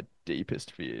 One of my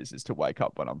deepest fears is to wake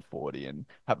up when I'm 40 and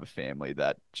have a family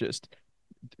that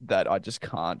I just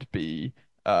can't be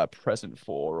present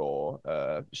for,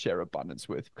 or share abundance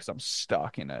with, because I'm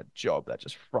stuck in a job that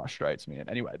just frustrates me. And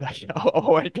anyway, I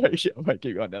won't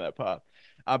keep going down that path.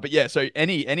 But yeah, so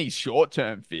any short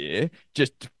term fear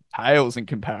just pales in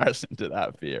comparison to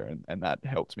that fear, and that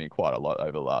helped me quite a lot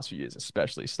over the last few years,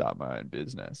 especially start my own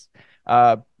business.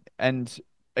 And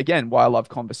again, why I love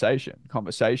conversation.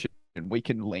 We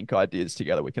can link ideas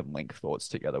together, we can link thoughts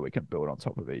together, we can build on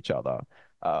top of each other.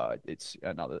 It's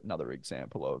another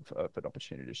example of an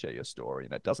opportunity to share your story,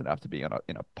 and it doesn't have to be in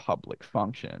a public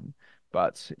function,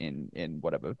 but in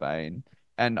whatever vein.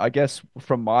 And I guess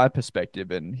from my perspective,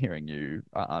 and hearing you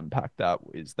unpack that,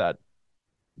 is that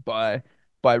by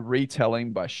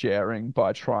retelling, by sharing,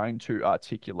 by trying to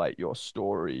articulate your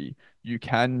story, you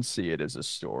can see it as a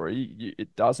story.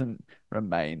 It doesn't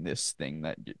remain this thing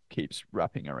that keeps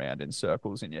wrapping around in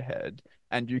circles in your head.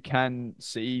 And you can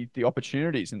see the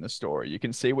opportunities in the story. You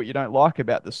can see what you don't like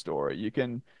about the story. You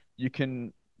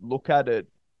can look at it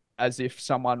as if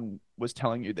someone was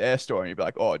telling you their story, and you'd be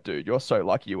like, oh, dude, you're so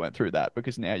lucky you went through that,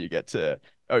 because now you get to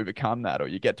overcome that, or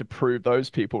you get to prove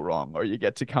those people wrong, or you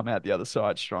get to come out the other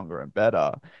side stronger and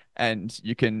better. And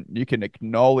you can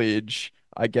acknowledge,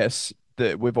 I guess,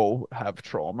 that we've all have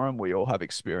trauma, and we all have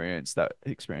experiences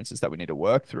that we need to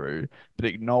work through, but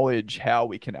acknowledge how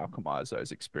we can alchemize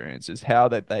those experiences, how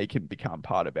that they can become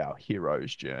part of our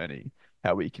hero's journey,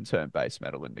 how we can turn base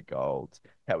metal into gold,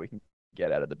 how we can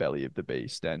get out of the belly of the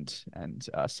beast and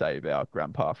save our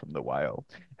grandpa from the whale.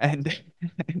 And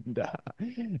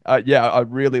yeah, I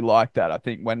really like that. I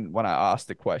think when I asked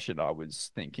the question, I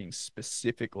was thinking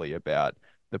specifically about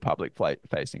the public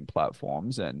facing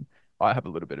platforms. And I have a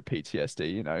little bit of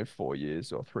PTSD. 4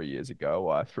 years or 3 years ago,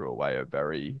 I threw away a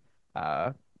very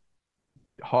hot,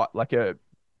 like a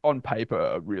on paper,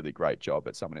 a really great job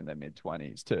at someone in their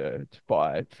mid-20s to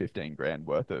buy 15 grand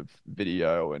worth of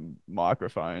video and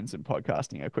microphones and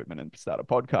podcasting equipment and start a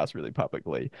podcast really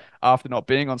publicly, after not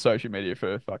being on social media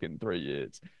for fucking 3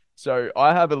 years. So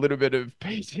I have a little bit of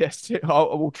PTSD,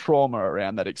 all trauma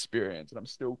around that experience, and I'm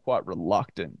still quite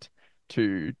reluctant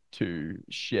to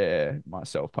share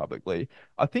myself publicly.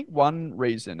 I think one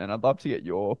reason, and I'd love to get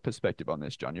your perspective on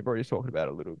this, John, you've already talked about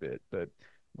it a little bit, but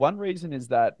one reason is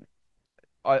that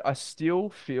I still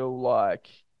feel like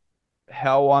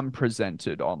how I'm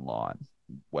presented online,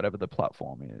 whatever the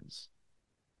platform is,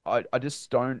 I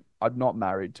just don't, I'm not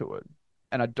married to it.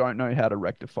 And I don't know how to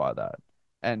rectify that.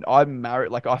 And I'm married,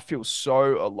 like I feel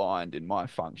so aligned in my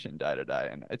function day to day.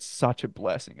 And it's such a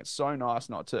blessing. It's so nice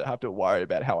not to have to worry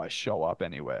about how I show up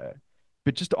anywhere.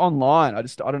 But just online, I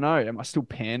don't know. Am I still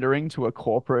pandering to a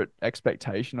corporate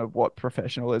expectation of what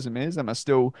professionalism is? Am I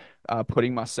still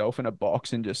putting myself in a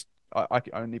box and just, I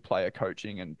can only play a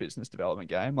coaching and business development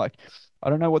game? Like, I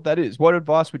don't know what that is. What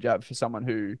advice would you have for someone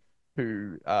who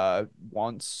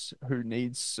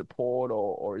needs support,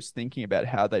 or is thinking about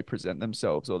how they present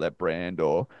themselves or their brand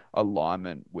or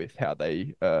alignment with how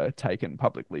they taken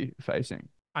publicly facing?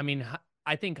 I mean,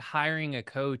 I think hiring a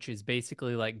coach is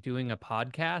basically like doing a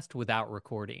podcast without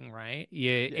recording, right?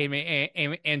 Yeah,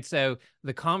 Yeah. and so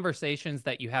the conversations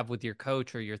that you have with your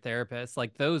coach or your therapist,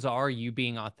 like those are you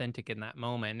being authentic in that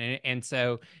moment. And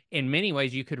so in many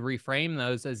ways you could reframe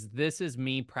those as this is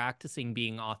me practicing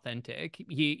being authentic.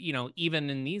 Even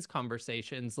in these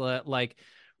conversations, like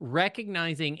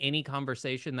recognizing any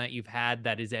conversation that you've had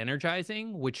that is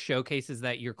energizing, which showcases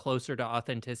that you're closer to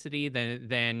authenticity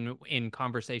than in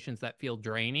conversations that feel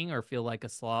draining or feel like a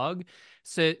slog.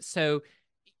 So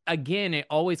again, it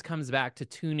always comes back to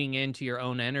tuning into your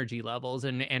own energy levels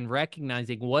and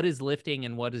recognizing what is lifting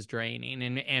and what is draining.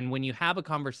 And when you have a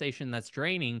conversation that's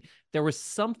draining, there was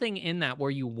something in that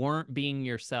where you weren't being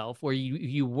yourself, where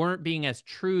you weren't being as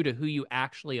true to who you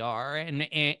actually are.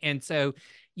 And so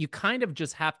you kind of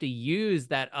just have to use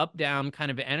that up down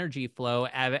kind of energy flow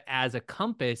as a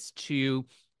compass to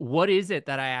what is it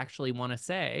that I actually want to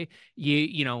say.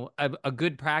 A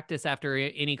good practice after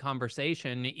any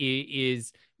conversation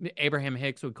is Abraham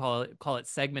Hicks would call it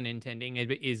segment intending.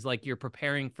 It is like you're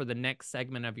preparing for the next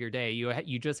segment of your day.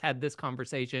 You just had this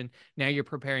conversation, now you're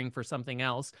preparing for something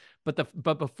else.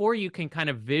 But before you can kind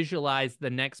of visualize the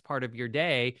next part of your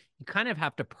day, you kind of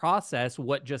have to process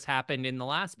what just happened in the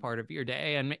last part of your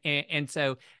day. And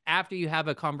so after you have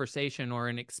a conversation or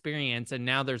an experience, and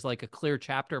now there's like a clear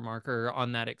chapter marker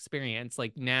on that experience,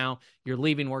 like now you're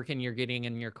leaving work and you're getting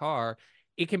in your car,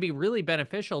 it can be really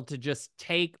beneficial to just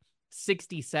take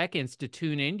 60 seconds to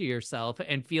tune into yourself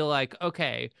and feel like,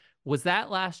 okay, was that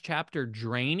last chapter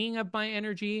draining of my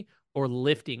energy or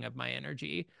lifting of my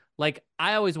energy? Like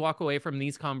I always walk away from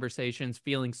these conversations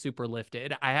feeling super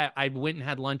lifted. I went and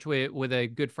had lunch with a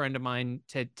good friend of mine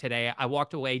today. I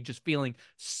walked away just feeling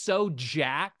so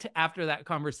jacked after that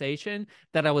conversation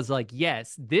that I was like,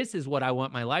 yes, this is what I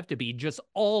want my life to be. Just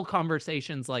all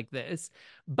conversations like this.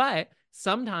 But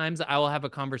sometimes I will have a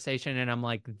conversation and I'm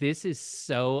like, this is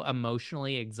so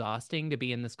emotionally exhausting to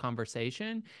be in this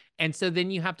conversation. And so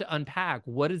then you have to unpack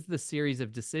what is the series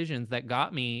of decisions that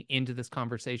got me into this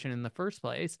conversation in the first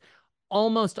place.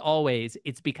 Almost always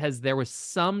it's because there was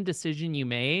some decision you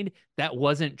made that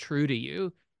wasn't true to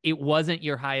you. It wasn't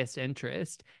your highest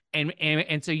interest. And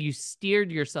so you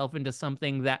steered yourself into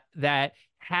something that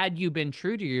had you been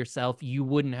true to yourself, you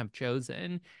wouldn't have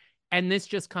chosen. And this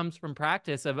just comes from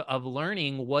practice of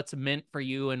learning what's meant for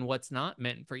you and what's not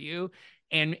meant for you.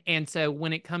 And so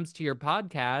when it comes to your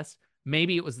podcast,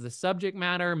 maybe it was the subject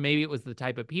matter, maybe it was the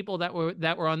type of people that were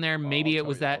on there, I'll maybe it tell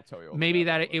was you. I'll that tell you all maybe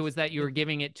about that that it was list. that you were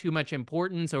giving it too much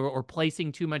importance or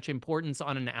placing too much importance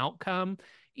on an outcome.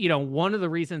 One of the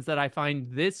reasons that I find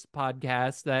this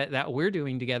podcast that we're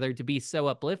doing together to be so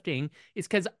uplifting is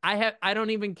because I don't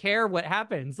even care what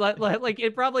happens. Like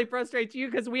it probably frustrates you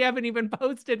because we haven't even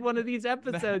posted one of these No,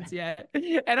 episodes yet.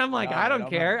 And I'm like, no, I man, don't I'm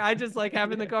care. having. I just like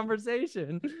having the Yeah.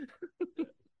 conversation.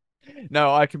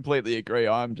 No, I completely agree.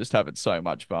 I'm just having so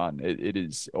much fun. It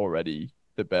is already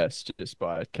the best just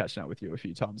by catching up with you a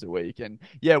few times a week. And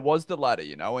yeah, it was the latter,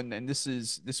 and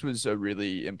this was a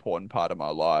really important part of my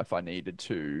life. I needed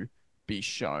to be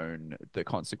shown the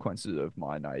consequences of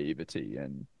my naivety,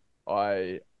 and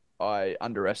I I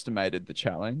underestimated the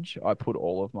challenge. I put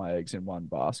all of my eggs in one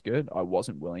basket. I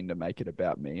wasn't willing to make it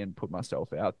about me and put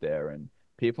myself out there. And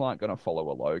people aren't going to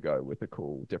follow a logo with a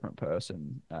cool different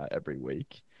person every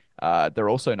week. They're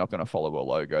also not going to follow a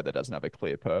logo that doesn't have a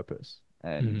clear purpose.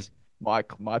 Mhm. And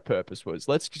my purpose was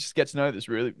let's just get to know this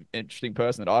really interesting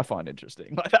person that I find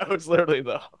interesting. Like that was literally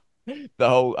the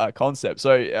whole concept.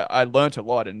 So I learned a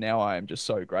lot, and now I am just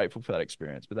so grateful for that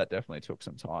experience. But that definitely took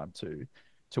some time to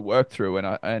work through.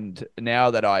 And now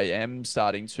that I am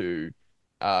starting to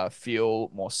feel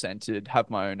more centered, have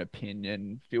my own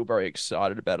opinion, feel very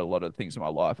excited about a lot of things in my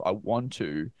life, I want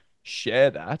to share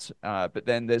that. But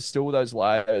then there's still those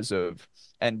layers of,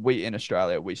 and we in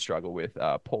Australia, we struggle with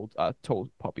tall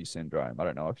poppy syndrome. I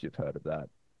don't know if you've heard of that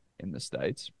in the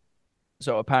States.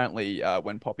 So apparently,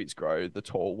 when poppies grow, the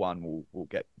tall one will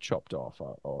get chopped off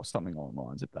or something along the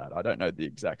lines of that. I don't know the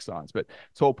exact science, but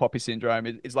tall poppy syndrome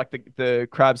is like the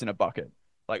crabs in a bucket.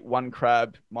 Like one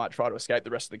crab might try to escape, the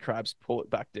rest of the crabs pull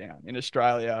it back down. In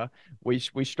Australia, we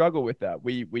struggle with that.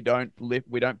 We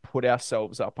don't put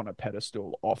ourselves up on a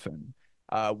pedestal often.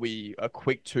 We are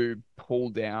quick to pull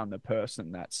down the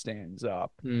person that stands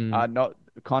up. Mm. Not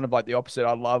kind of like the opposite.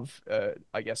 I love,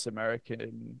 I guess,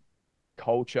 American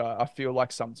culture. I feel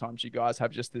like sometimes you guys have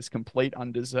just this complete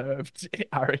undeserved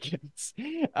arrogance.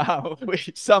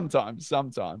 Sometimes,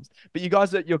 but you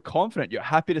guys you're confident. You're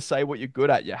happy to say what you're good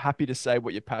at. You're happy to say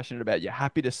what you're passionate about. You're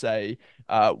happy to say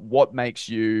what makes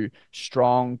you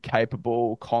strong,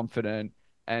 capable, confident.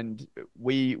 And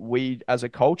we as a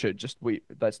culture, just we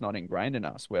that's not ingrained in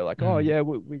us. We're like, oh Mm. yeah,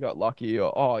 we got lucky,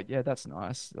 or oh yeah, that's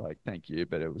nice, like thank you,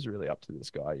 but it was really up to this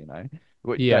guy, you know.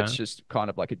 That's Yeah. just kind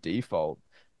of like a default.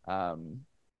 Um,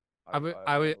 I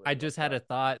I really love just had that. a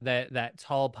thought that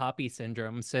tall poppy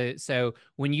syndrome. So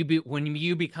when you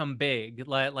become big,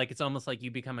 like it's almost like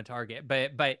you become a target.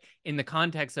 But in the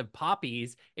context of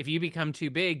poppies, if you become too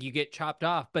big, you get chopped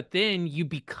off. But then you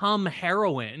become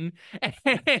heroin,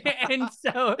 and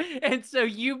so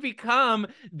you become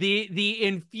the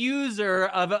infuser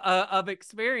of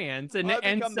experience, and I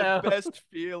and become the so best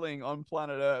feeling on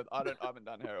planet Earth. I haven't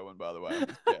done heroin, by the way. I'm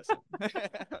just guessing.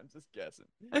 I'm just guessing.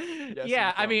 Guessing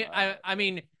yeah, I from mean, I yeah.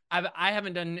 mean, I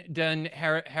haven't done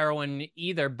heroin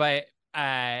either, but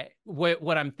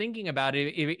what I'm thinking about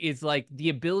is like the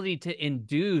ability to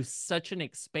induce such an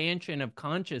expansion of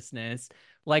consciousness.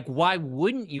 Like, why Yeah.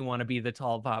 wouldn't you want to be the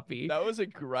tall poppy? That was a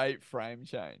great frame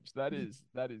change. That is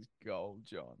gold,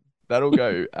 John. That'll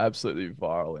go absolutely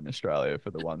viral in Australia for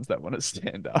the ones that want to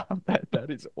stand up. That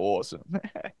is awesome.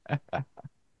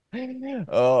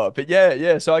 Oh, but yeah,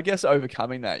 yeah. So I guess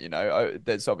overcoming that,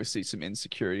 there's obviously some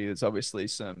insecurity. There's obviously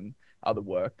some other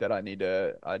work that I need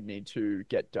to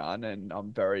get done, and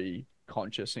I'm very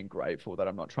conscious and grateful that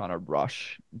I'm not trying to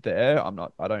rush there.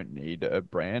 I don't need a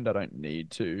brand. I don't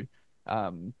need to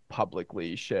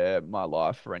publicly share my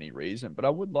life for any reason, but I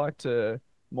would like to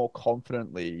more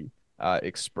confidently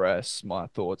express my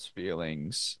thoughts,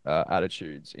 feelings,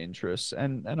 attitudes, interests,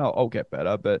 and I'll get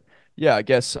better. But yeah, I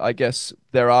guess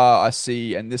I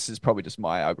see, and this is probably just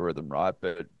my algorithm, right?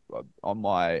 But on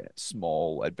my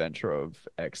small adventure of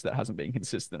X that hasn't been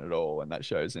consistent at all, and that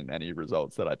shows in any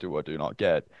results that I do or do not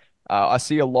get, I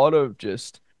see a lot of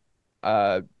just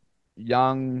uh,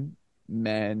 young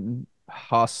men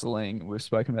hustling. We've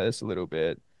spoken about this a little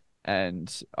bit,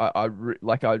 and I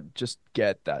just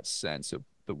get that sense of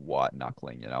the white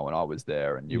knuckling, and I was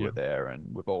there, and you Yeah. were there,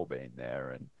 and we've all been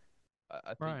there, and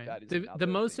I think Right. that is The another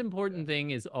most thing. Yeah. important thing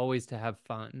is always to have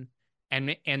fun.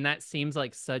 And that seems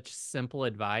like such simple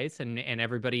advice, and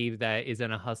everybody that is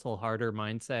in a hustle harder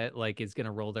mindset like is going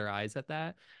to roll their eyes at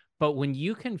that. But when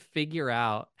you can figure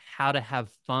out how to have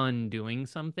fun doing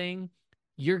something,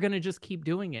 you're going to just keep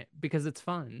doing it because it's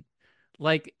fun.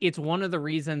 Like it's one of the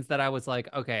reasons that I was like,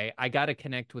 okay, I got to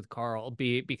connect with Carl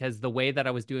because the way that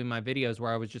I was doing my videos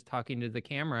where I was just talking to the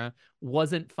camera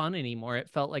wasn't fun anymore. It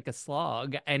felt like a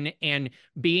slog. And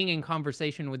being in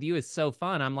conversation with you is so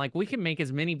fun. I'm like, we can make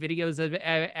as many videos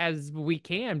as we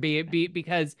can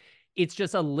because it's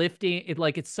just a lifting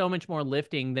it's so much more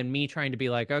lifting than me trying to be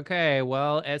like, okay,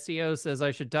 well, SEO says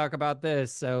I should talk about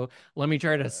this, so let me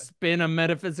try to spin a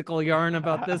metaphysical yarn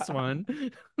about this one.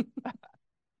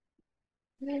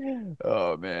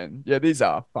 Oh man, yeah, these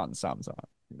are fun sums, aren't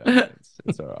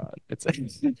it's all right. It's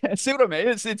see what I mean?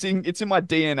 It's in my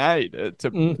DNA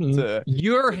to Hmm. to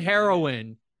You're to mimic.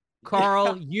 heroin. Yeah,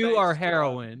 Carl, you are thanks, John.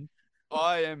 heroin.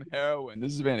 I am heroin.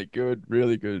 This has been a good,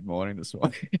 really good morning this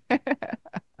morning.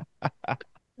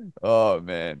 Oh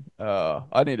man.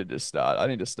 I need to just start. I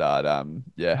need to start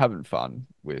yeah, having fun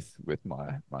with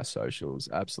my socials.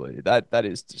 Absolutely. That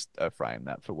is just a frame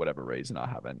that for whatever reason I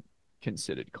haven't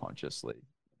considered consciously.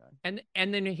 And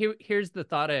then here's the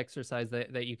thought exercise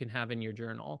that you can have in your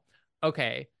journal.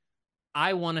 Okay,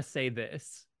 I want to say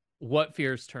this. What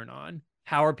fears turn on?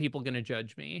 How are people going to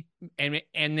judge me? And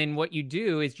then what you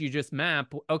do is you just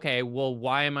map, okay, well,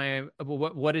 why am I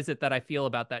what is it that I feel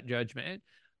about that judgment?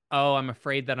 Oh, I'm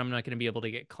afraid that I'm not going to be able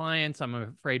to get clients. I'm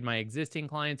afraid my existing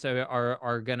clients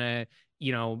are going to,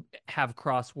 have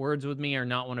cross words with me or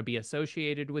not want to be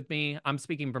associated with me. I'm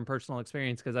speaking from personal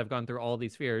experience because I've gone through all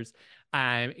these fears.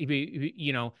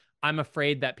 You know, I'm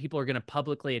afraid that people are going to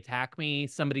publicly attack me.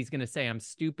 Somebody's going to say I'm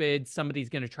stupid. Somebody's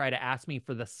going to try to ask me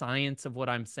for the science of what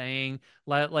I'm saying.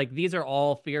 Like these are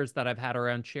all fears that I've had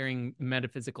around sharing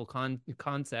metaphysical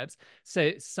concepts.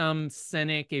 So some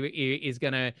cynic is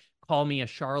going to call me a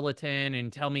charlatan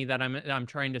and tell me that I'm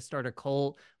trying to start a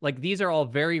cult. Like these are all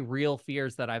very real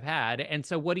fears that I've had. And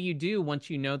so what do you do once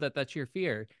you know that that's your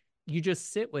fear? You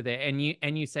just sit with it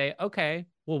and you say, okay,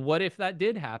 well, what if that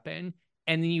did happen?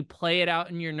 And then you play it out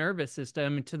in your nervous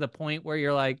system to the point where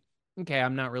you're like, okay,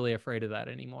 I'm not really afraid of that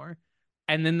anymore.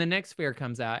 And then the next fear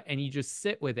comes out and you just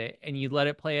sit with it and you let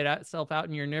it play itself out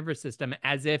in your nervous system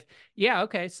as if, yeah,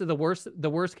 okay, so the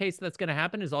worst case that's going to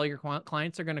happen is all your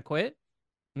clients are going to quit.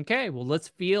 Okay, well, let's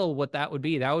feel what that would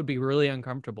be. That would be really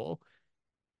uncomfortable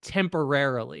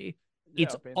temporarily. Yeah,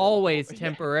 It's I've been there before. always Yeah,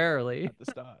 temporarily. at the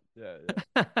start. Yeah,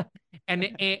 yeah.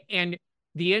 and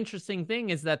the interesting thing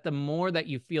is that the more that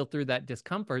you feel through that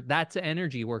discomfort, that's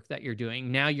energy work that you're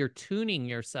doing. Now you're tuning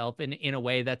yourself in a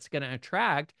way that's going to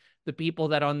attract the people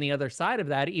that on the other side of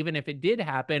that, even if it did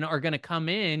happen, are going to come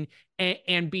in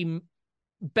and be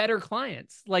better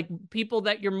clients, like people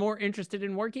that you're more interested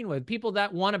in working with, people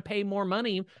that want to pay more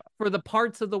money for the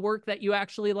parts of the work that you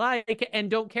actually like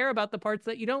and don't care about the parts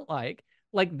that you don't like.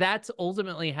 Like that's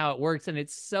ultimately how it works. And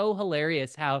it's so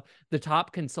hilarious how the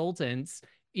top consultants,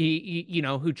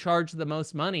 who charge the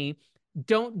most money,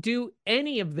 don't do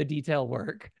any of the detail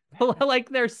work. Like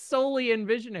they're solely in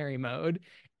visionary mode.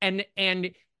 And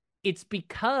it's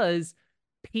because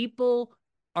people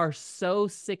are so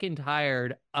sick and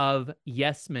tired of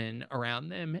yes men around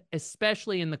them,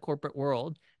 especially in the corporate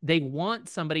world. They want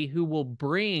somebody who will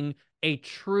bring a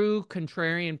true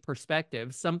contrarian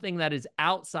perspective, something that is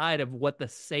outside of what the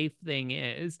safe thing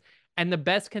is. And the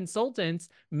best consultants,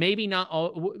 maybe not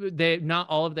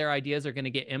all of their ideas are going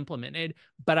to get implemented,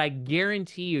 but I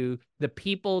guarantee you the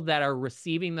people that are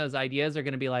receiving those ideas are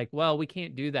going to be like, well, we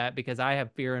can't do that because I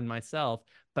have fear in myself.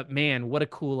 But man, what a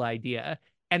cool idea.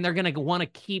 And they're going to want to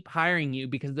keep hiring you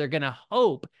because they're going to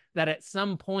hope that at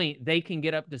some point they can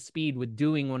get up to speed with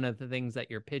doing one of the things that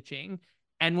you're pitching.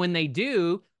 And when they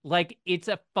do, like, it's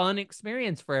a fun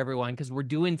experience for everyone because we're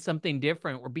doing something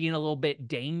different. We're being a little bit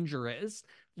dangerous.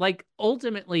 Like,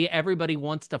 ultimately, everybody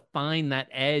wants to find that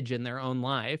edge in their own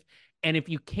life. And if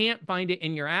you can't find it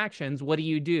in your actions, what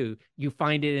do? You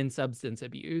find it in substance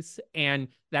abuse. And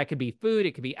that could be food,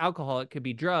 it could be alcohol, it could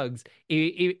be drugs,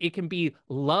 it can be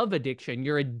love addiction.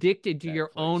 You're addicted to your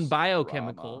own Netflix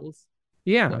drama. biochemicals.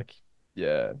 Yeah, Like,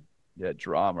 yeah, yeah,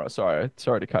 drama. Sorry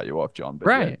to cut you off, John, but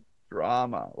yeah, right.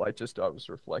 drama. Like, just I was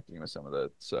reflecting with some of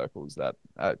the circles that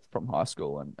from high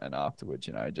school and afterwards,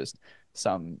 just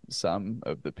some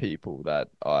of the people that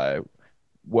I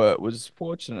was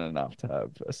fortunate enough to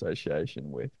have association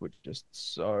with were just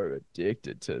so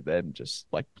addicted to them just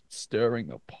like stirring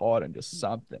the pot and just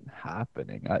something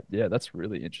happening. Yeah, that's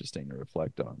really interesting to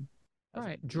reflect on as an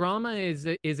Right. individual. Drama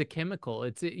is a chemical.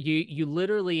 You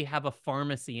literally have a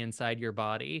pharmacy inside your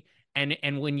body.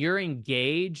 And when you're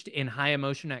engaged in high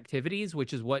emotion activities,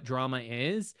 which is what drama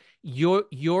is,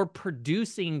 you're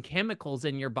producing chemicals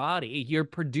in your body. You're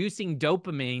producing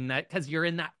dopamine that because you're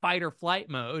in that fight or flight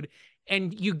mode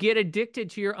and you get addicted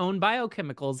to your own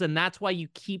biochemicals. And that's why you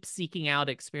keep seeking out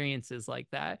experiences like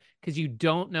that because you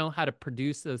don't know how to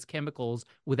produce those chemicals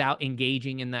without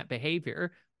engaging in that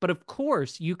behavior. But of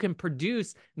course, you can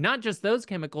produce not just those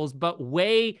chemicals, but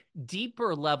way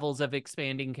deeper levels of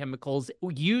expanding chemicals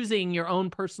using your own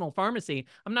personal pharmacy.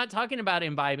 I'm not talking about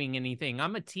imbibing anything.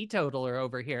 I'm a teetotaler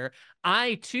over here.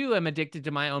 I too am addicted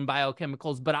to my own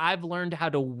biochemicals, but I've learned how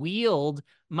to wield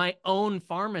my own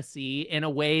pharmacy in a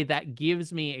way that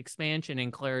gives me expansion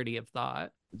and clarity of thought.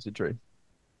 It's a dream.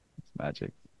 It's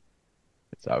magic.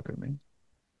 It's alchemy.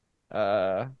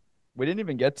 Uh, we didn't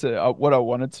even get to what I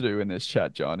wanted to do in this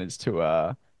chat, John, is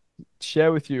to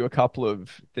share with you a couple of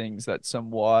things that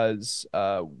some wise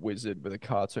wizard with a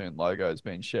cartoon logo has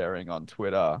been sharing on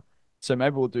Twitter. So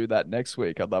maybe we'll do that next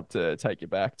week. I'd love to take you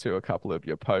back to a couple of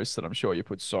your posts that I'm sure you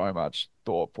put so much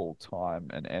thoughtful time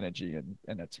and energy and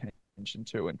attention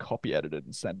to and copy edited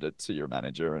and send it to your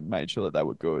manager and made sure that they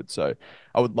were good. So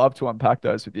I would love to unpack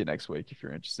those with you next week if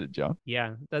you're interested, John.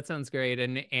 Yeah, that sounds great.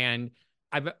 And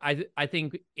I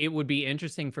think it would be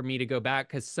interesting for me to go back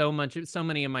because so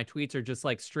many of my tweets are just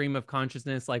like stream of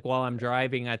consciousness. Like while I'm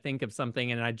driving, I think of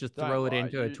something and I just Don't throw it lie.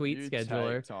 into a You tweet you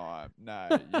scheduler. take time.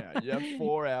 No, you have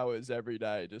 4 hours every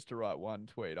day just to write one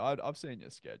tweet. I've seen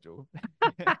your schedule.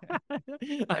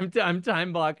 I'm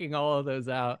time blocking all of those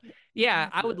out. Yeah,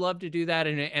 I Yeah. would love to do that.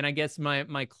 And I guess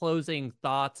my closing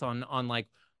thoughts on like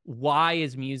why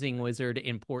is Musing Wizard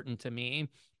important to me?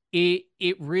 It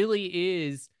really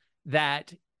is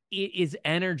that it is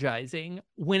energizing.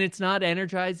 When it's not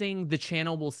energizing, the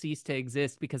channel will cease to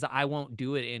exist because I won't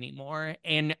do it anymore.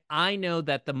 And I know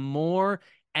that the more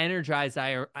energized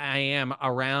I am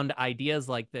around ideas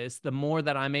like this, the more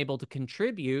that I'm able to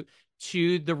contribute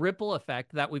to the ripple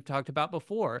effect that we've talked about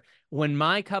before. When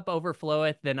my cup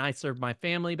overfloweth, then I serve my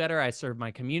family better, I serve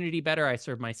my community better, I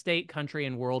serve my state, country,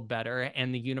 and world better,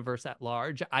 and the universe at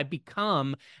large. I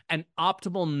become an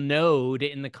optimal node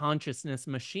in the consciousness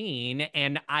machine,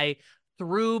 and I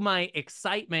through my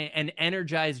excitement and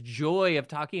energized joy of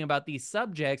talking about these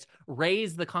subjects,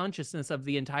 raise the consciousness of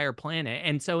the entire planet.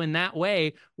 And so in that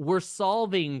way, we're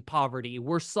solving poverty,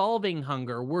 we're solving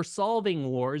hunger, we're solving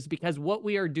wars, because what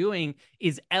we are doing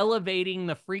is elevating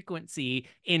the frequency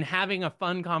in having a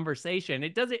fun conversation.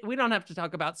 We don't have to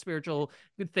talk about spiritual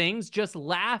things. Just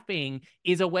laughing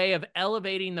is a way of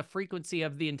elevating the frequency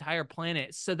of the entire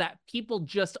planet so that people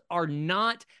just are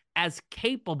not as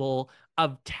capable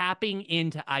of tapping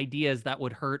into ideas that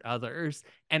would hurt others.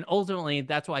 And ultimately,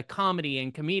 that's why comedy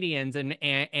and comedians and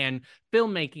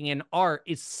filmmaking and art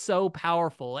is so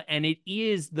powerful. And it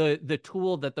is the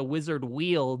tool that the wizard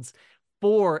wields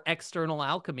for external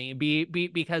alchemy,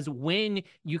 because when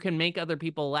you can make other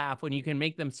people laugh, when you can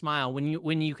make them smile,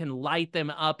 when you can light them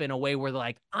up in a way where they're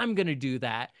like, I'm going to do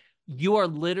that, you are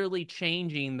literally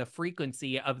changing the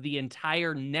frequency of the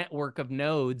entire network of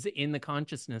nodes in the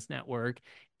consciousness network,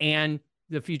 and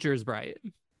the future is bright.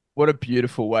 What a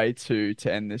beautiful way to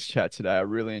end this chat today. I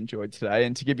really enjoyed today,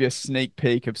 and to give you a sneak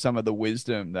peek of some of the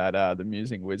wisdom that the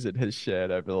Musing Wizard has shared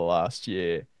over the last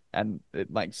year, and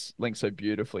it links so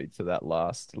beautifully to that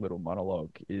last little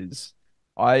monologue, is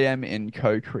I am in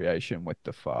co-creation with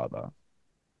the Father.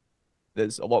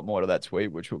 There's a lot more to that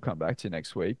tweet, which we'll come back to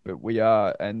next week, but we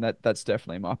are, and that's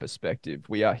definitely my perspective.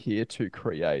 We are here to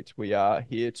create. We are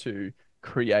here to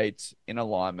create in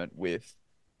alignment with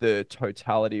the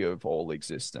totality of all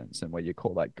existence. And whether you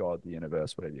call that God, the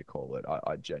universe, whatever you call it,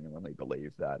 I genuinely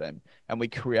believe that. And we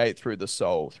create through the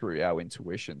soul, through our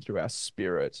intuition, through our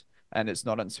spirit. And it's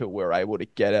not until we're able to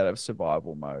get out of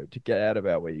survival mode, to get out of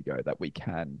our ego, that we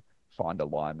can find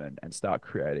alignment and start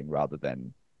creating rather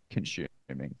than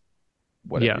consuming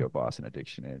whatever your vice and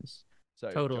addiction is. So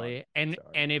Totally. John,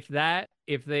 And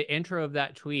if the intro of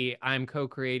that tweet, I'm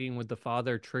co-creating with the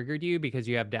Father, triggered you because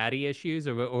you have daddy issues,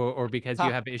 or because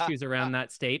you have issues around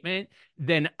that statement,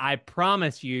 then I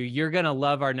promise you're going to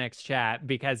love our next chat,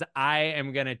 because I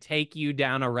am going to take you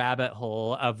down a rabbit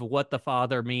hole of what the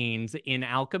Father means in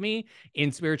alchemy,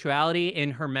 in spirituality, in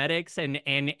hermetics, and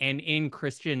in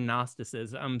Christian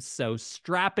Gnosticism. So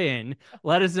strap in.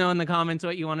 Let us know in the comments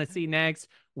what you want to see next.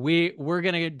 We're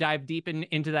going to dive deep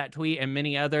into that tweet and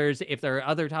many others. If there are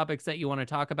other topics that you want to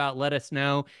talk about, let us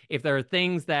know. If there are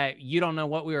things that you don't know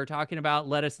what we were talking about,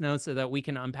 let us know so that we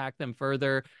can unpack them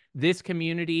further. This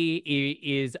community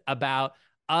is about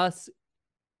us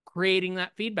creating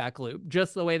that feedback loop,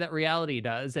 just the way that reality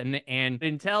does. And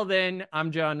until then,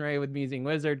 I'm John Ray with Musing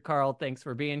Wizard. Carl, thanks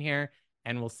for being here,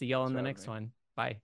 and we'll see y'all in the next one.